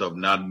coordinators of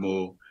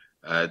NADMO,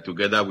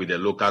 together with the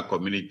local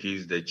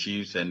communities, the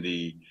chiefs, and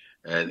the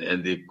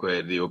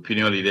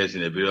opinion leaders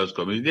in the various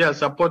communities. They are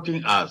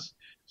supporting us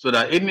so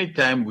that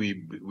anytime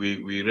we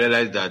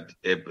realize that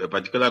a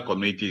particular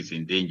community is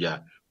in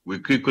danger, we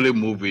quickly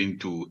move in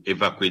to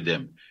evacuate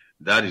them.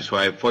 That is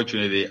why,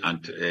 fortunately,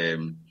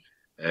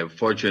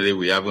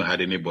 we haven't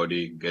had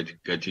anybody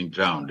getting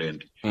drowned.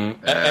 And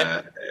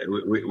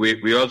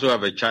we also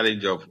have a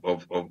challenge of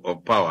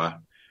power,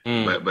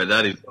 but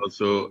that is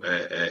also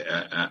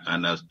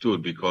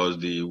understood because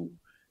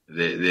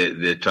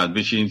the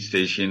transmission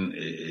station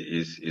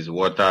is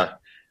water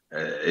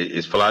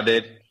is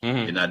flooded.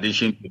 In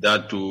addition to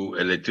that, to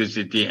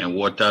electricity and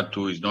water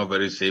too is not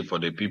very safe for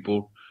the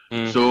people.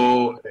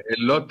 So a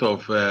lot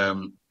of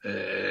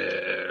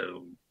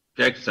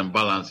checks and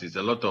balances,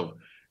 a lot of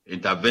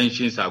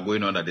interventions are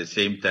going on at the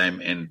same time,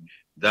 and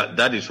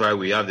that is why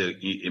we have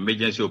the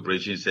Emergency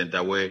Operations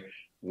Center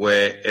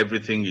where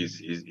everything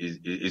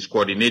is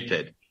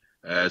coordinated,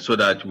 so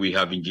that we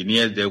have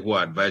engineers there who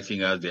are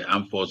advising us, the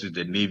Armed Forces,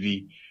 the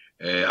Navy.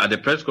 At the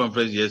press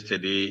conference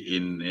yesterday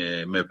in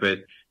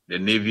Mepe, the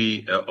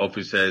Navy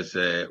officers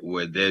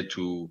were there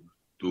to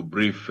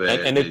brief.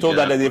 And they told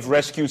that they've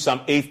rescued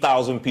some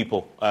 8,000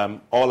 people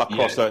all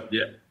across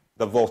the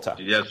Volta.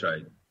 That's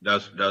right.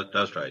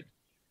 That's right.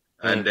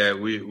 And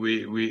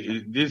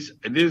these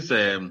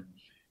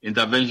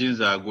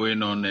interventions are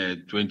going on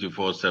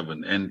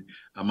 24/7. And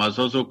I must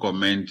also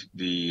commend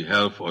the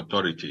health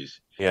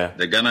authorities,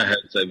 the Ghana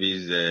Health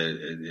Service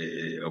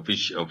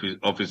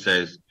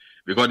officers,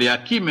 because they are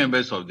key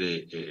members of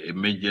the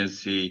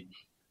emergency,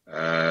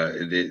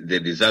 the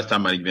disaster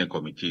management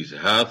committees.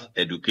 Health,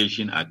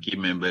 education are key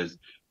members,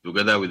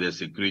 together with the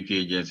security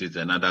agencies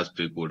and other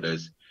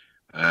stakeholders.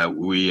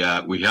 We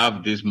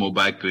have these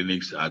mobile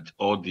clinics at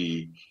all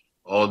the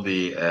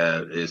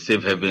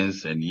safe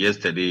havens, and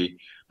yesterday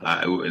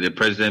the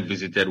president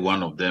visited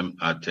one of them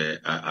at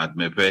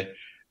Mepe,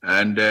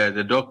 and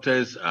the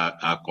doctors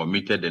are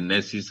committed, the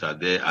nurses are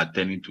there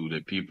attending to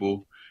the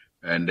people,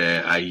 and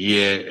I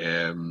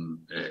hear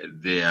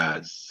there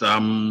are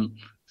some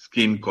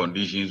skin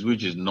conditions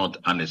which is not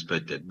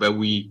unexpected, but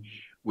we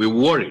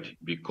worried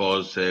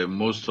because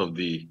most of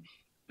the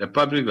the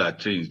public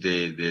latrines,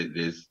 they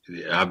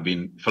have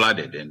been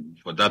flooded, and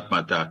for that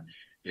matter,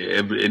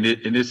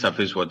 any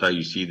surface water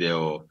you see there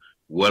or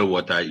well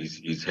water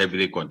is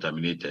heavily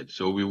contaminated.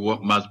 So we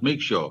must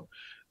make sure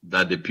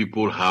that the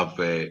people have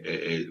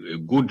a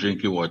good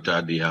drinking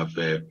water, they have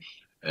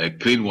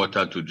clean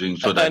water to drink,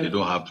 so that they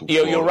don't have to.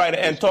 You're right.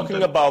 And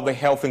talking about the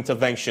health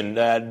intervention,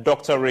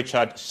 Dr.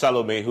 Richard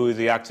Salome, who is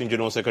the acting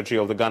general secretary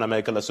of the Ghana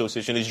Medical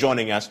Association, is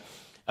joining us.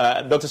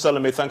 Dr.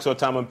 Salome, thanks for your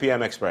time on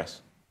PM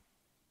Express.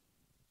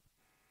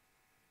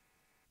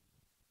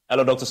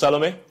 Hello, Dr.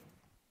 Salome.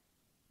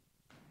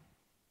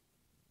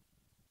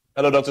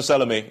 Hello, Dr.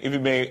 Salome. If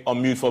you may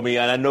unmute for me.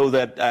 And I know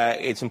that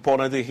it's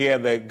important to hear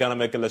the Ghana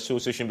Medical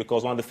Association,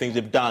 because one of the things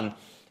they've done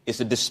is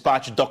to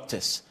dispatch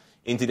doctors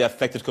into the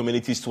affected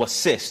communities to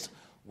assist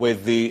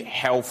with the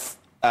health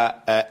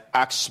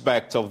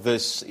aspect of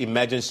this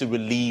emergency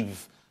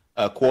relief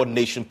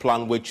coordination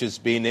plan, which is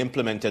being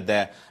implemented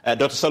there.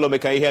 Dr. Salome,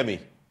 can you hear me?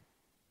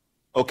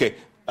 Okay.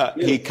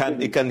 He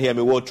can hear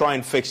me. We'll try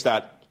and fix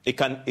that.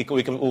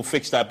 We'll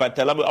fix that. But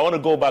I want to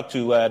go back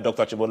to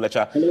Dr.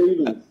 Chibolecha. Hello,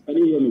 Evans. Can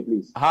you hear me,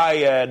 please?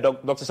 Hi,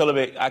 Dr.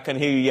 Salome. I can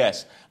hear you,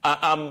 yes.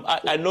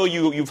 I know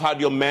you've had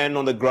your men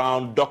on the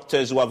ground,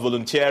 doctors who are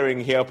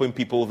volunteering, helping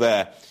people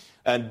there.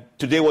 And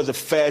today was the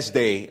first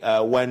day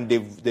when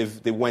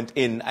they went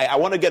in. I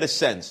want to get a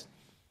sense.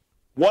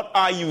 What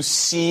are you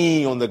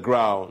seeing on the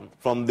ground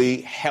from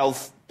the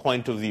health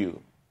point of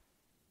view?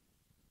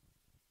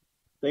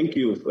 Thank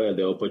you for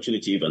the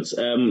opportunity, Evans.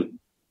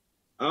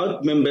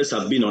 Our members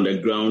have been on the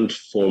ground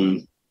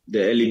from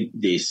the early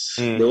days.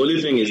 The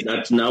only thing is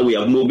that now we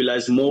have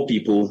mobilized more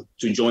people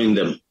to join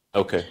them.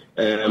 Okay.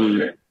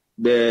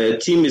 The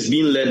team is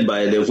being led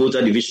by the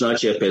Volta divisional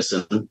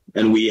chairperson,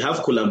 and we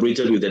have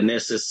collaborated with the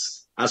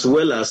nurses as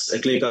well as a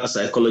clinical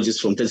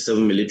psychologist from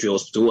 37 Military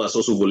Hospital who has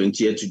also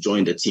volunteered to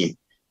join the team.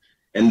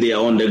 And they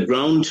are on the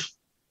ground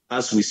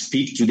as we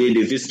speak. Today,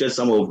 they visited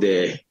some of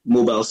the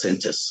mobile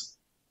centers.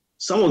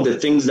 Some of the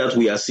things that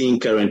we are seeing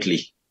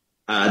currently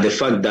are the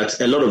fact that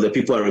a lot of the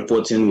people are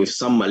reporting with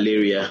some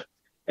malaria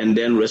and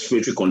then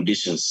respiratory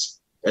conditions,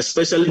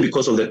 especially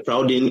because of the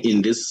crowding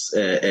in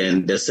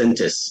and the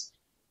centers.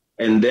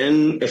 And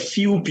then a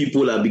few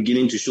people are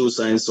beginning to show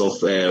signs of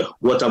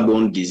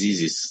waterborne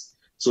diseases.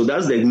 So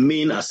that's the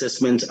main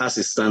assessment as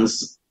it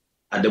stands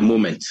at the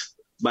moment.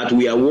 But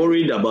we are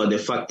worried about the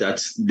fact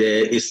that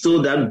there is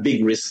still that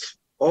big risk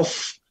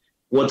of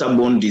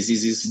waterborne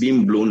diseases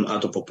being blown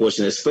out of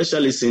proportion,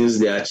 especially since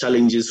there are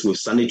challenges with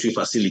sanitary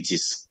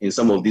facilities in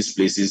some of these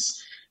places.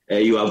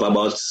 You have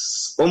about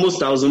almost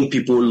 1,000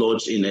 people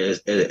lodged in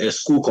a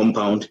school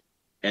compound,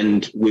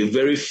 and with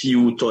very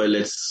few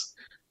toilets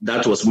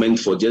that was meant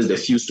for just a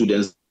few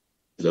students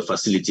in the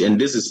facility.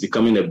 And this is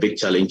becoming a big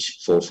challenge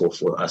for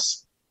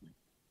us.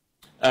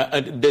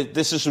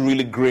 This is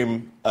really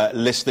grim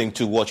listening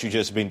to what you've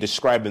just been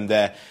describing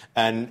there.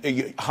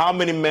 And how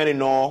many men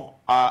in all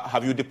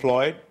have you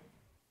deployed?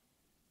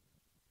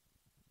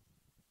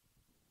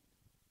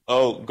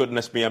 Oh,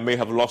 goodness me, I may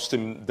have lost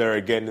him there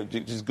again.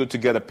 It's good to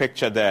get a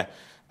picture there.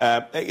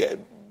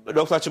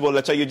 Dr.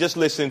 Chibolecha, you just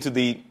listened to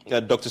the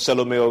Dr.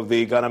 Salome of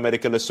the Ghana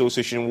Medical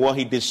Association. What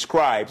he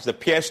describes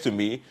appears to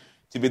me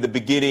to be the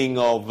beginning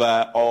of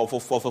a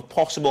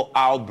possible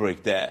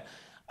outbreak there.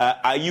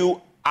 Are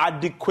you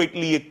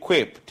adequately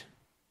equipped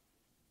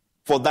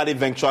for that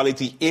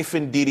eventuality if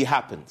indeed it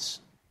happens?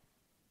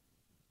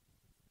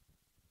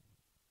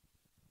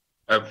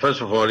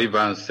 First of all,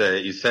 Evans,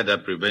 he said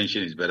that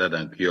prevention is better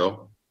than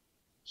cure.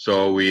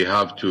 So we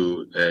have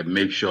to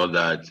make sure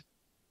that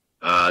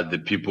the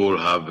people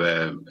have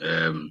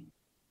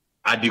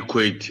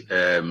adequate,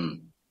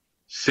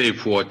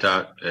 safe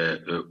water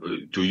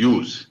to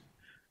use.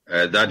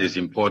 That is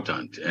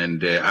important.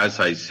 And as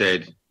I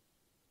said,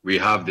 we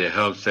have the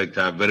health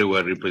sector very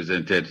well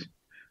represented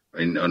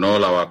on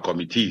all our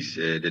committees.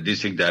 The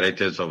district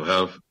directors of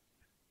health,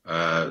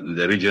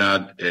 the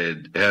regional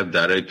health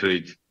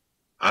directorate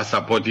are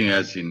supporting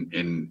us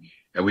and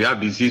we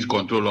have disease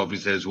control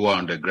officers who are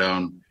on the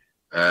ground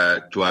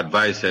to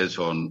advise us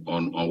on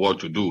what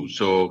to do.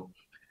 So,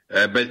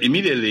 but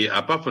immediately,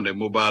 apart from the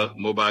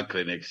mobile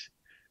clinics,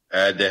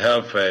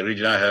 the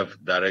regional health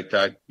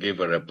director gave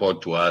a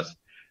report to us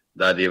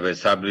that they've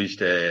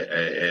established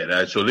an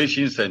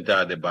isolation center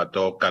at the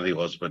Bato Kali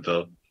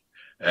Hospital,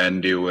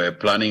 and they were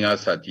planning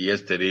us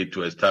yesterday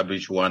to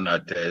establish one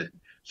at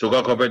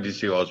Sogakope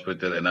District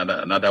Hospital, and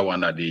another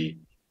one at the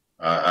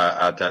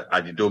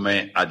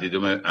Adidome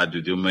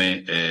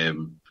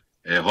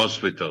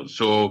Hospital.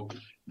 So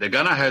the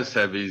Ghana Health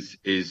Service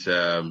is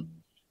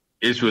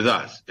with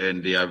us,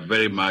 and they are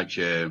very much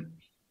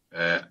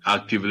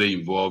actively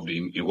involved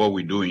in what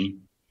we're doing.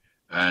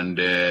 And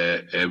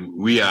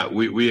we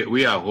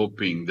are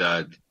hoping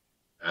that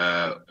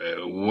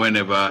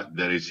whenever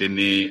there is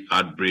any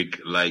outbreak,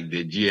 like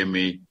the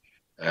GMA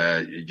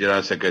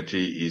General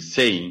Secretary is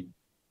saying,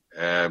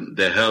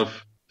 the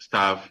health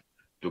staff,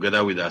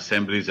 together with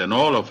assemblies and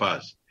all of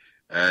us,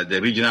 the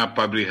Regional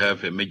Public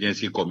Health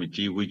Emergency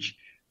Committee, which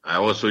I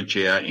also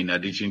chair, in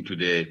addition to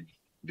the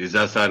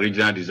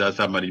Regional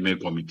Disaster Management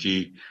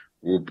Committee,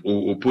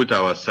 we'll put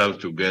ourselves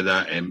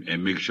together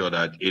and make sure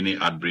that any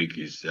outbreak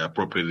is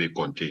appropriately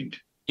contained.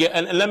 Yeah,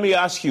 and let me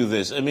ask you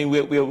this. I mean,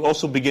 we're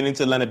also beginning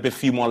to learn a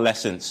few more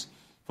lessons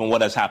from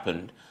what has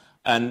happened.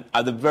 And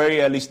at the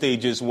very early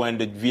stages when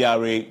the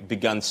VRA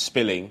began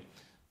spilling,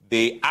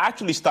 they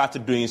actually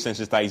started doing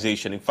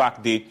sensitization. In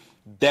fact, the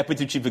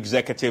Deputy Chief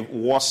Executive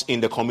was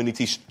in the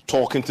communities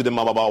talking to them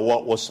about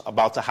what was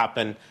about to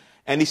happen.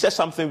 And he said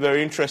something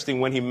very interesting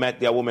when he met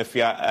the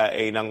Awomefia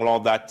in Anglo,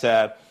 that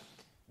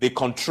the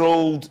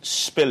controlled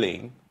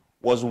spilling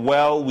was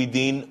well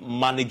within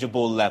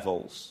manageable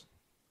levels.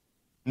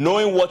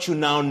 Knowing what you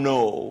now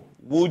know,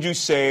 would you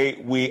say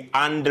we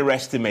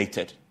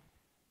underestimated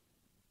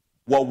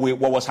what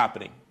was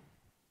happening?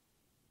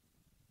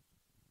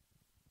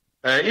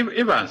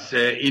 Evans,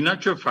 in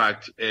actual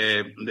fact,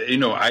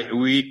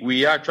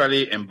 we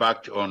actually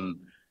embarked on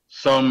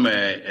some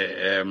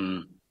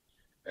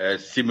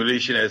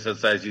simulation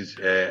exercises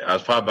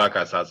as far back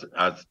as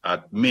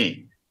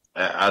May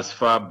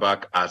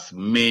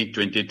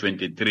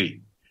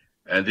 2023,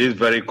 and this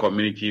very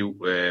community,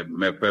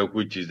 Mepe,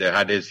 which is the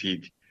hardest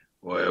hit,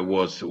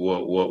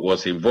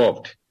 was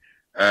involved.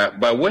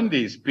 But when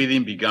the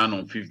spilling began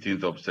on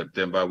 15th of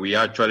September, we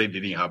actually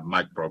didn't have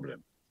much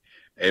problem.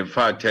 In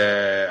fact,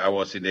 I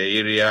was in the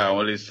area. I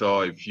only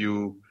saw a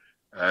few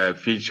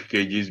fish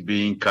cages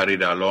being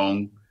carried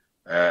along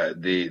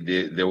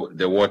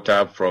the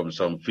water from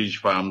some fish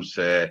farms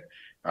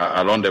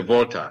along the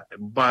Volta.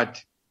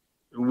 But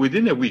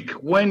within a week,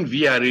 when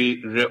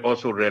VRA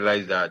also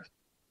realized that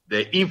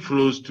the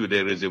inflows to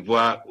the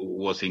reservoir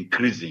was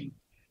increasing,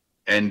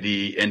 and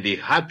they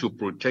had to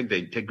protect the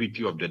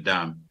integrity of the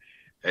dam,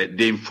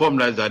 they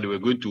informed us that they were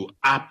going to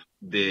up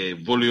the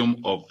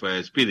volume of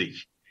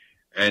spillage.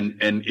 And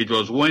it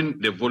was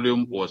when the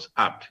volume was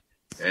upped,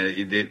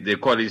 they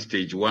call it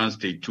stage 1,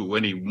 stage 2.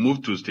 When it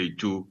moved to stage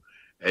 2,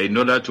 in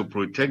order to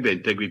protect the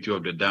integrity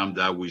of the dam,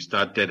 that we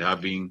started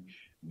having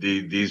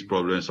these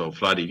problems of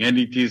flooding. And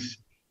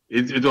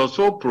it was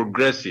so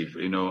progressive,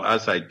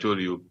 as I told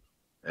you,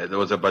 there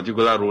was a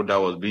particular road that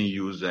was being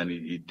used, and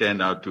it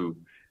turned out to,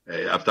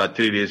 after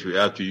 3 days, we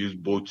had to use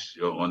boats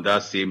on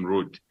that same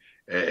road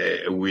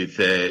with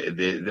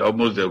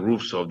almost the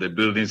roofs of the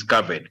buildings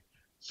covered.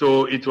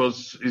 So it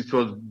was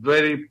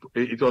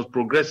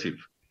progressive,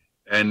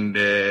 and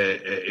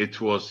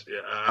it was,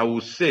 I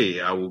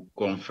will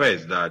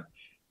confess that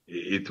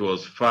it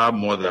was far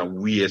more than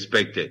we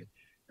expected.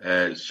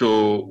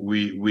 So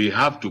we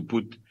have to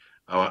put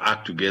our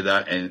act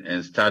together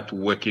and start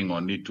working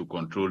on it to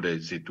control the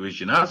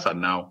situation. As of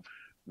now,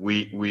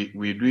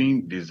 we're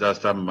doing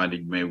disaster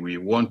management. We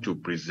want to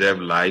preserve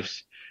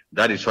lives.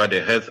 That is why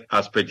the health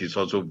aspect is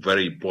also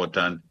very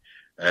important.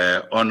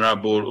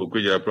 Honorable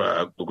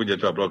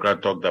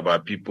Okujeto talked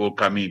about people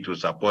coming to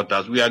support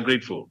us. We are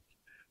grateful.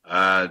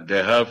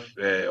 The health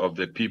of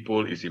the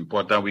people is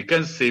important. We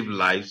can save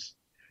lives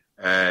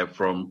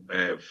from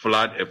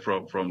flood,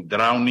 from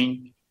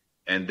drowning,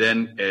 and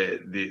then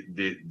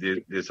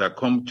they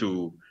succumb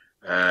to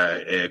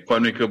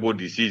communicable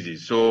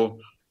diseases. So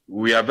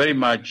we are very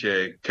much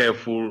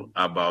careful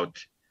about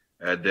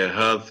the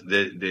health,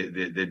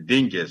 the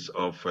dangers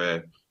of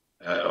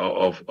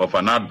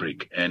an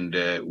outbreak, and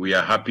we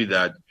are happy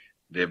that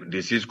the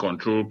disease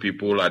control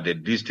people at the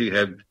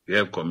district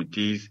health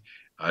committees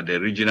at the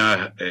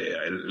regional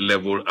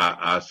level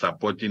are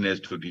supporting us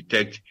to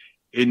detect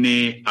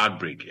any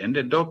outbreak, and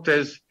the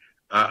doctors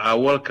are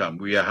welcome.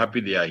 We are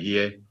happy they are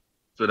here,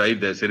 so that if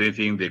there's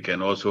anything, they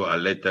can also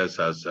alert us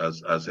as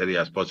early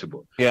as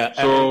possible. Yeah.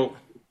 So,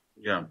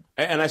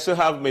 and I still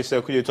have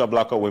Mr. Okujeto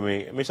Ablakwa with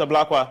me. Mr.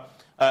 Ablakwa,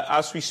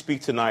 as we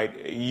speak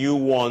tonight, you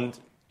want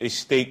a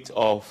state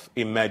of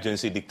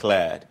emergency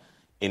declared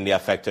in the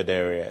affected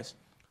areas.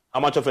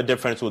 How much of a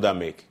difference will that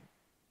make?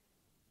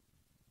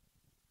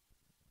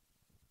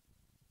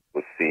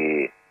 We'll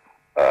see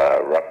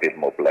rapid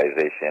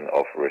mobilization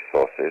of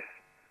resources.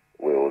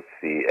 We will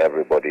see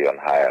everybody on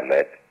high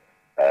alert,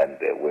 and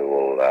we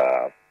will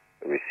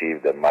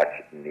receive the much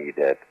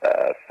needed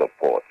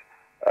support.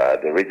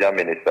 The regional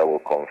minister will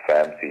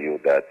confirm to you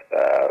that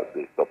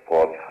the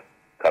support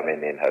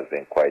coming in has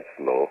been quite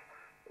slow.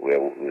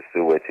 We're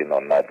still waiting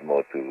on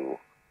NADMO to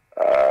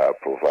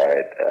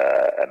provide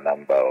a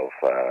number of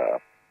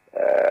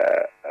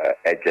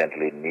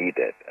urgently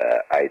needed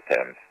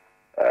items.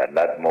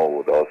 NADMO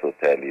would also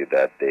tell you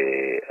that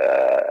they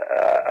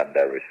are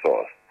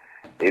under-resourced.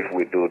 If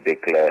we do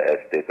declare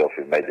a state of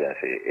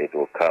emergency, it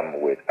will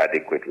come with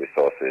adequate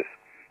resources.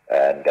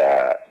 And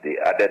the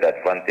added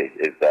advantage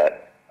is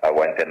that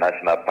our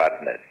international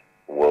partners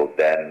will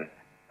then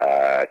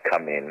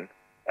come in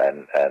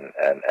and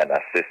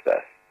assist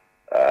us.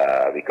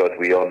 Because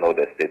we all know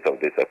the state of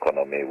this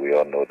economy, we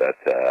all know that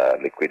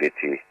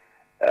liquidity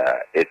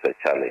is a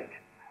challenge.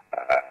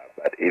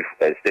 But if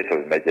a state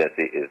of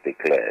emergency is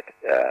declared,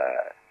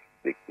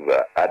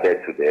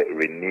 added to the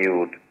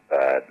renewed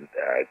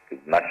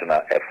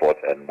national effort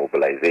and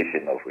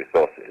mobilization of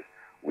resources,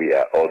 we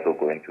are also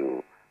going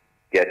to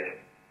get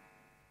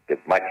the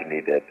much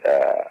needed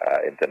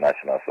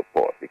international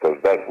support, because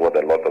that's what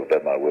a lot of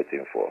them are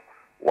waiting for.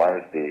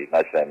 once the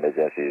national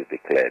emergency is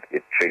declared,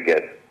 it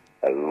triggers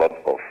a lot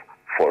of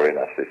foreign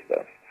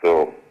assistance.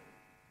 So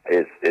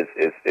it's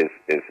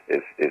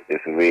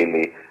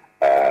really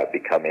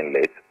becoming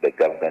late. The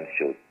government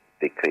should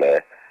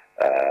declare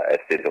a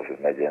state of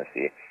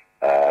emergency.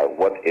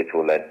 What it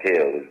will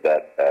entail is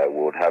that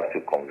we would have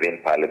to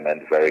convene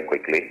Parliament very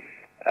quickly,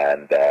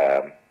 and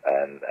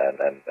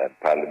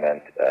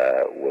Parliament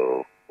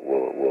will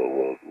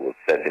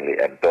certainly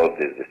endorse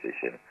this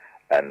decision,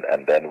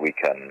 and then we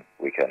can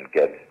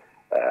get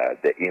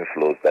the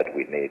inflows that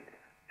we need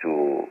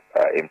to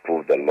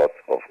improve the lot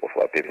of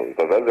our people.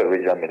 Because as the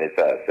regional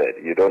minister has said,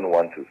 you don't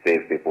want to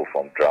save people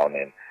from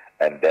drowning,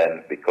 and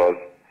then because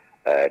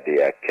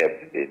they are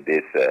kept in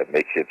these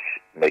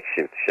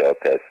makeshift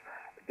shelters,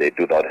 they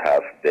do not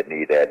have the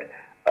needed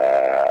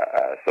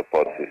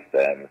support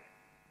systems,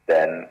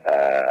 then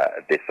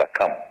they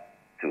succumb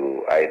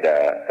to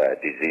either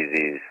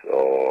diseases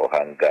or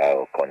hunger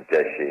or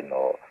congestion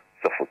or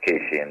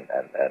suffocation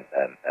and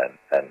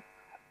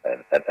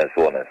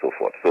so on and so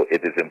forth. So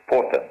it is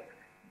important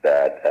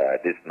that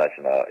this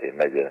national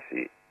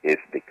emergency is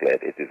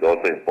declared. It is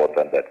also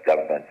important that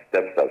government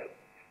steps up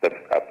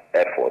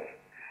efforts,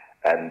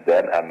 and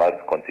then I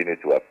must continue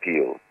to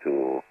appeal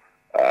to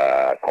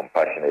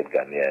compassionate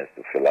Ghanaians,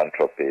 to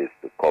philanthropists,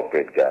 to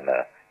corporate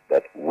Ghana,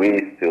 that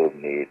we still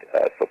need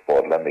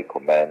support. Let me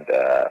commend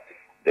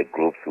the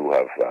groups who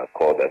have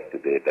called us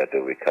today, that they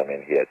will come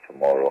in here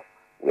tomorrow.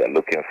 We are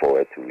looking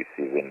forward to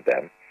receiving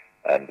them.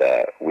 And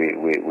we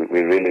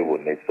really will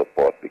need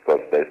support, because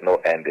there's no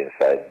end in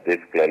sight. This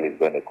clearly is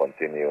going to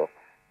continue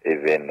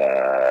even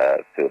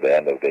till the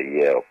end of the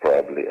year, or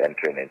probably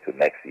entering into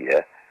next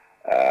year.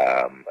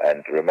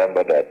 And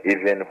remember that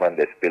even when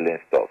the spilling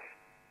stops,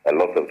 a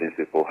lot of these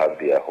people have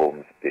their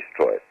homes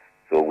destroyed.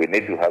 So we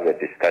need to have a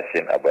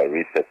discussion about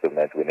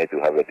resettlement. We need to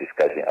have a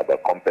discussion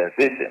about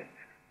compensation.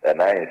 And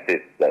I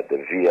insist that the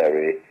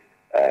VRA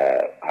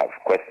have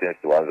questions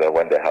to answer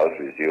when the House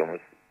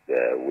resumes. We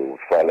will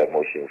file a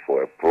motion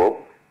for a probe.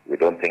 We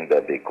don't think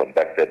that they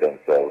conducted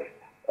themselves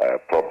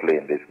properly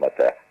in this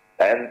matter.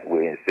 And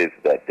we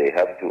insist that they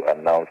have to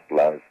announce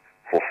plans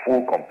for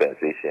full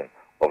compensation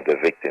of the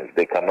victims.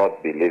 They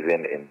cannot be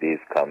living in these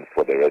camps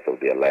for the rest of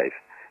their life.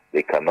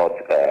 They cannot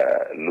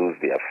lose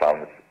their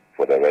farms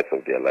for the rest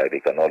of their life. They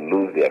cannot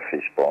lose their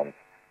fish ponds,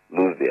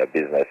 lose their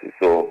businesses.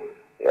 So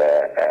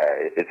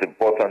it's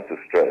important to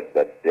stress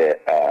that there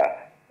are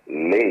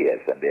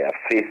layers and there are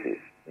phases.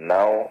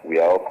 Now we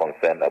are all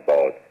concerned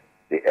about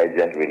the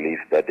urgent relief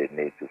that they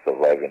need to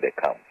survive in the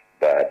camps.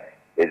 But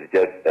it's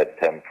just a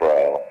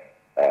temporal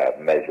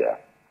measure.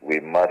 We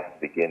must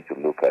begin to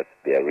look at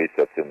their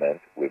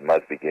resettlement. We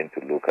must begin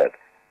to look at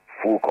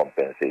full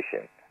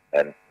compensation,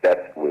 and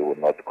that we will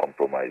not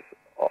compromise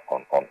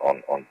on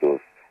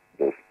those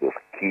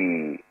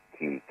key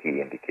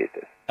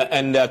indicators.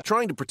 And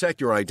trying to protect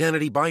your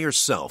identity by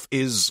yourself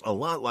is a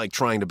lot like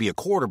trying to be a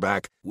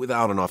quarterback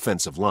without an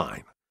offensive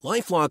line.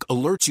 LifeLock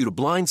alerts you to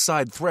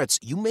blindside threats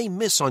you may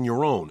miss on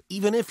your own,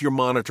 even if you're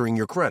monitoring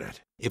your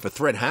credit. If a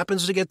threat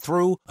happens to get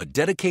through, a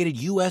dedicated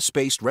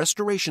U.S.-based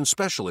restoration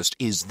specialist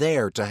is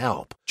there to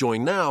help.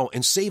 Join now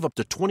and save up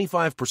to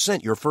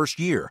 25% your first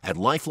year at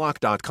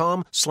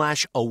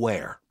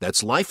LifeLock.com/aware.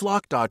 That's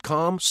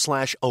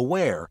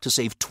LifeLock.com/aware to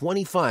save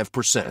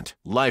 25%.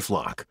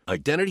 LifeLock.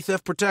 Identity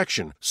theft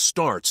protection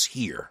starts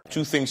here.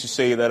 Two things you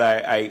say that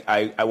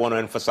I want to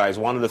emphasize.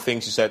 One of the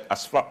things you said,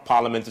 as far as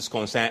Parliament is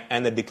concerned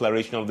and the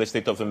declaration of the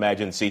state of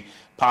emergency,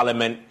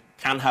 Parliament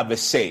can have a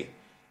say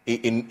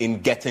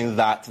in getting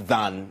that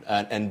done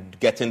and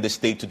getting the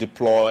state to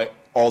deploy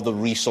all the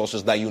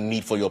resources that you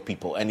need for your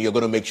people. And you're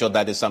going to make sure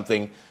that is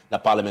something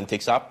that Parliament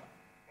takes up?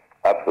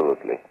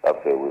 Absolutely.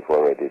 We've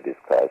already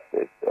discussed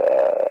it,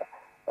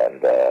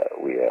 and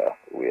we are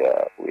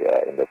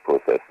in the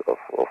process of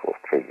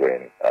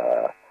triggering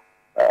a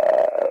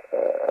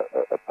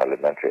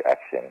parliamentary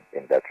action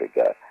in that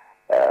regard.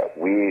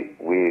 We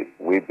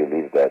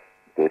believe that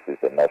this is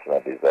a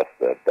national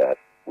disaster that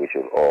we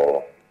should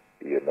all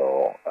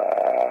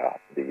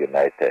be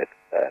united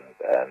and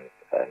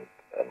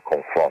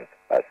confront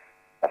as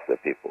a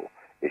people.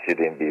 It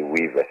shouldn't be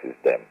we versus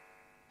them,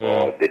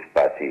 or this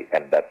party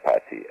and that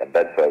party. And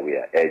that's why we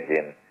are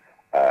urging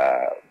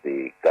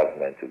the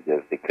government to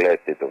just declare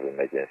state of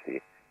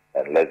emergency,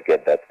 and let's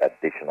get that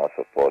additional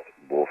support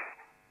both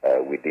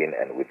within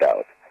and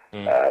without.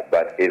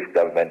 But if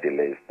government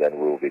delays, then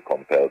we will be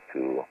compelled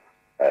to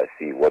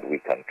see what we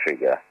can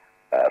trigger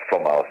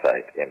from our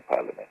side in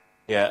Parliament.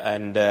 Yeah,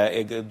 and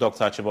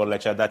Dr. Archibald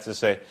Letcher, that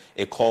is a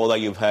call that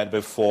you've heard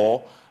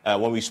before.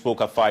 When we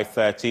spoke at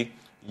 5:30,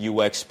 you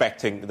were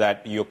expecting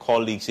that your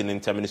colleagues in the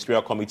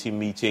Interministerial Committee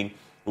meeting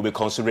will be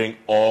considering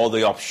all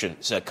the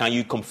options. Can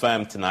you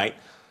confirm tonight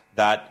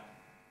that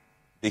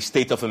the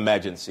state of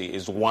emergency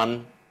is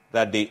one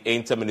that the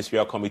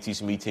Interministerial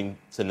Committee's meeting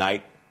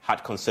tonight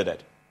had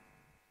considered?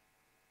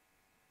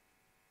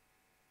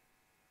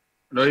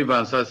 No,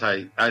 Evans, as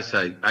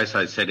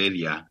I said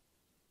earlier,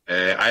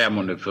 I am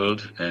on the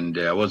field and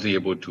I wasn't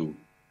able to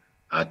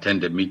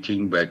attend the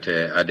meeting, but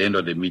at the end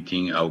of the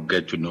meeting, I'll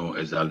get to know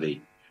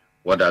exactly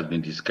what has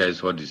been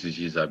discussed, what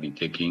decisions have been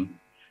taken.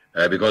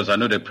 Because I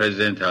know the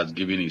president has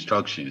given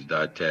instructions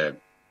that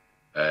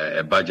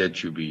a budget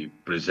should be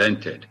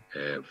presented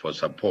for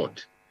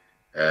support.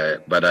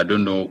 But I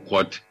don't know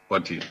what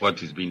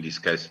is being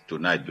discussed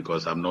tonight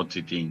because I'm not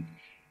sitting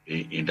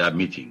in that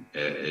meeting.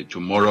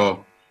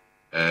 Tomorrow,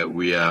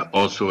 we are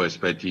also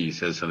expecting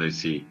His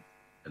Excellency,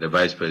 the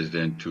Vice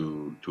President,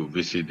 to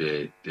visit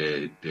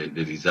the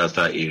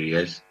disaster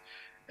areas.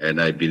 And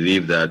I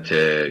believe that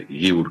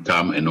he would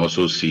come and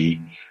also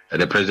see.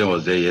 The President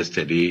was there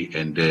yesterday,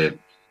 and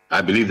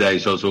I believe that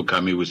he's also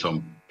coming with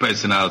some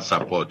personal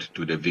support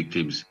to the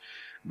victims.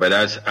 But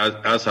as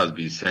has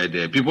been said,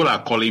 people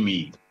are calling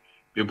me.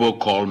 People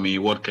call me,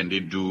 what can they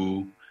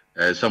do?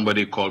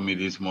 Somebody called me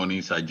this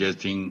morning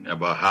suggesting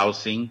about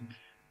housing,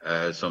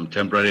 some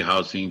temporary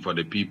housing for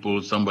the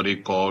people. Somebody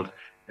called,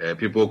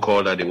 people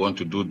called that they want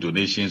to do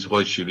donations.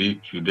 What should they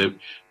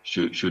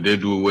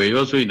do? We're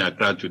also in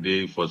Accra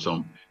today for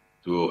some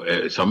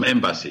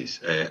embassies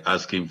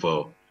asking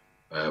for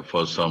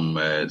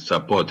some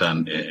support,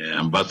 and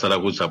ambassador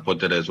who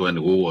supported us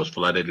who was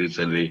flooded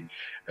recently,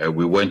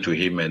 we went to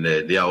him, and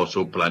they are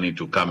also planning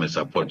to come and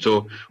support.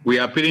 So we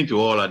are appealing to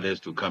all others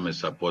to come and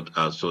support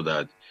us so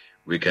that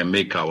we can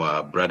make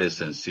our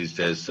brothers and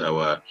sisters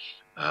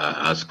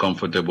as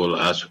comfortable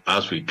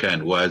as we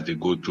can whilst they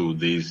go through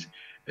these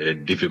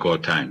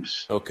difficult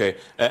times. Okay,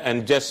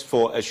 and just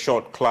for a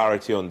short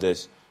clarity on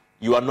this,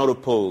 you are not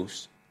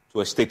opposed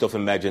to a state of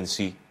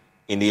emergency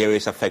in the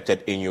areas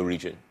affected in your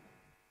region?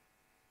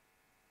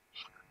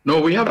 No,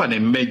 we have an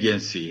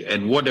emergency,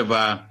 and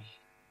whatever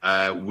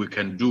we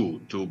can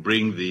do to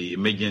bring the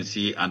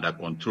emergency under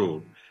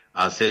control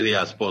as early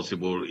as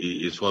possible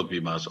is what we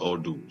must all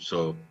do.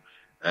 So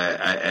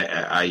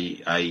I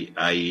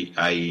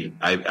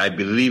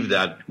believe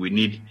that we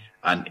need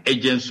an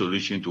urgent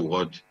solution to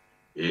what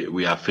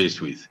we are faced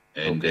with,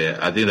 and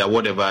I think that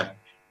whatever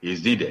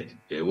is needed,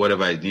 whether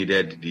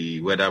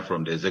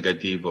from the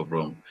executive or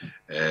from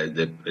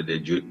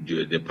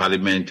the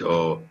parliament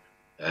or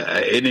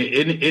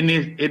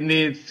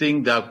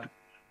anything that,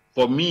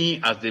 for me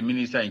as the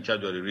minister in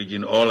charge of the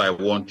region, all I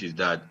want is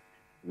that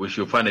we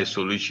should find a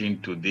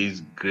solution to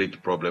this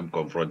great problem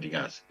confronting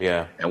us.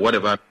 Yeah. And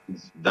whatever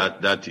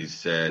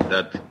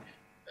that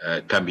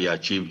can be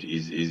achieved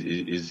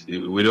is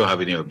we don't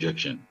have any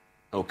objection.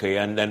 Okay,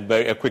 and then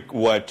a quick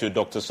word to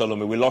Dr.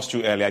 Salome. We lost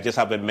you earlier. I just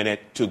have a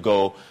minute to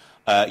go.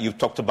 You've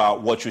talked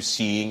about what you're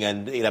seeing,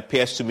 and it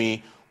appears to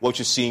me what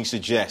you're seeing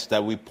suggests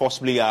that we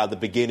possibly are at the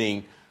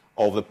beginning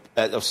of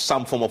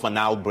some form of an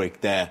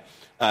outbreak there.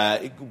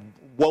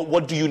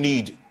 What do you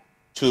need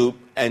to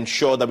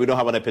ensure that we don't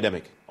have an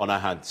epidemic on our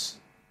hands?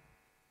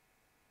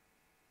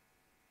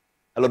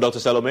 Hello, Dr.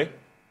 Salome?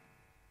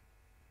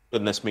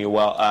 Goodness me.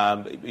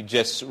 Well, we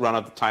just ran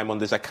out of time on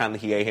this. I can't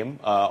hear him,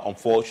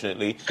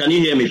 unfortunately. Can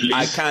you hear me, please?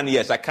 I can,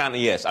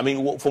 yes. I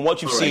mean, from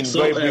what you've seen, so,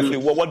 very briefly,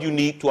 what do you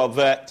need to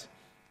avert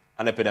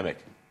an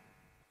epidemic?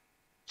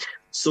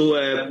 So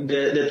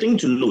the thing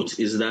to note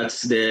is that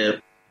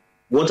the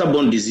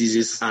waterborne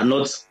diseases are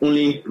not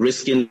only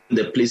risking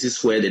the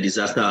places where the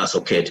disaster has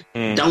occurred.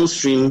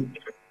 Downstream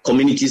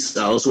communities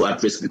are also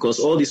at risk because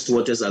all these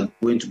waters are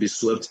going to be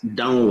swept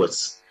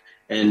downwards.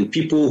 And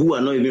people who are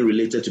not even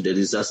related to the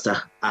disaster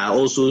are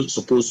also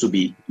supposed to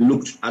be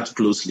looked at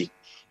closely.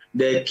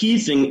 The key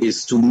thing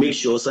is to make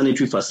sure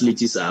sanitary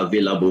facilities are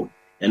available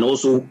and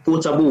also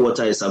potable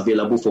water is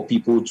available for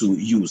people to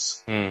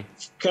use.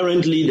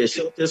 Currently, the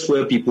shelters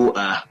where people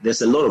are,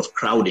 there's a lot of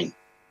crowding.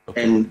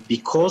 And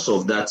because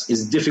of that,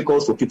 it's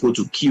difficult for people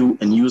to queue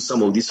and use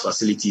some of these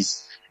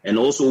facilities. And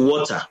also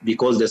water,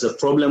 because there's a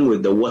problem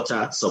with the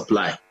water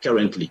supply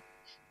currently.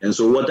 And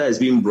so water is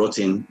being brought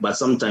in, but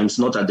sometimes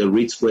not at the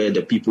rates where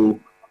the people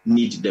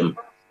need them.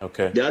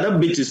 Okay. The other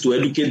bit is to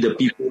educate the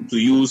people to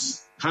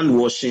use hand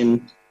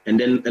washing and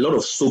then a lot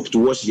of soap to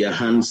wash their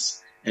hands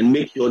and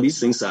make sure these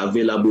things are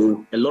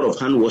available. A lot of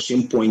hand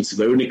washing points,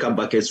 Veronica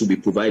buckets will be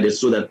provided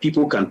so that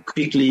people can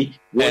quickly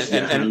wash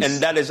their hands. And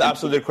that is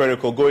absolutely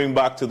critical. Going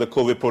back to the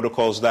COVID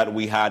protocols that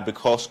we had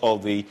because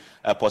of the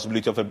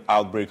possibility of an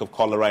outbreak of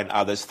cholera and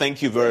others.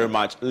 Thank you very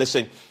much.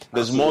 Listen,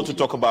 there's more to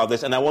talk about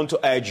this, and I want to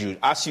urge you,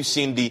 as you've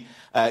seen the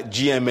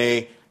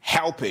GMA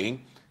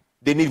helping,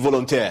 they need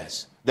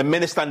volunteers. The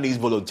minister needs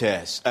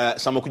volunteers.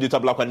 Samokudu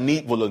Tablakwa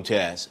need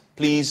volunteers.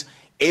 Please,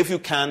 if you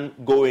can,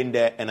 go in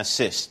there and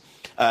assist.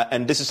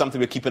 And this is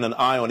something we're keeping an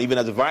eye on, even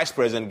as the Vice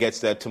President gets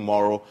there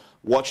tomorrow,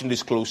 watching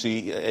this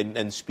closely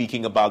and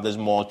speaking about this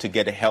more to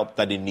get the help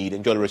that they need.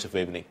 Enjoy the rest of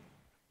the evening.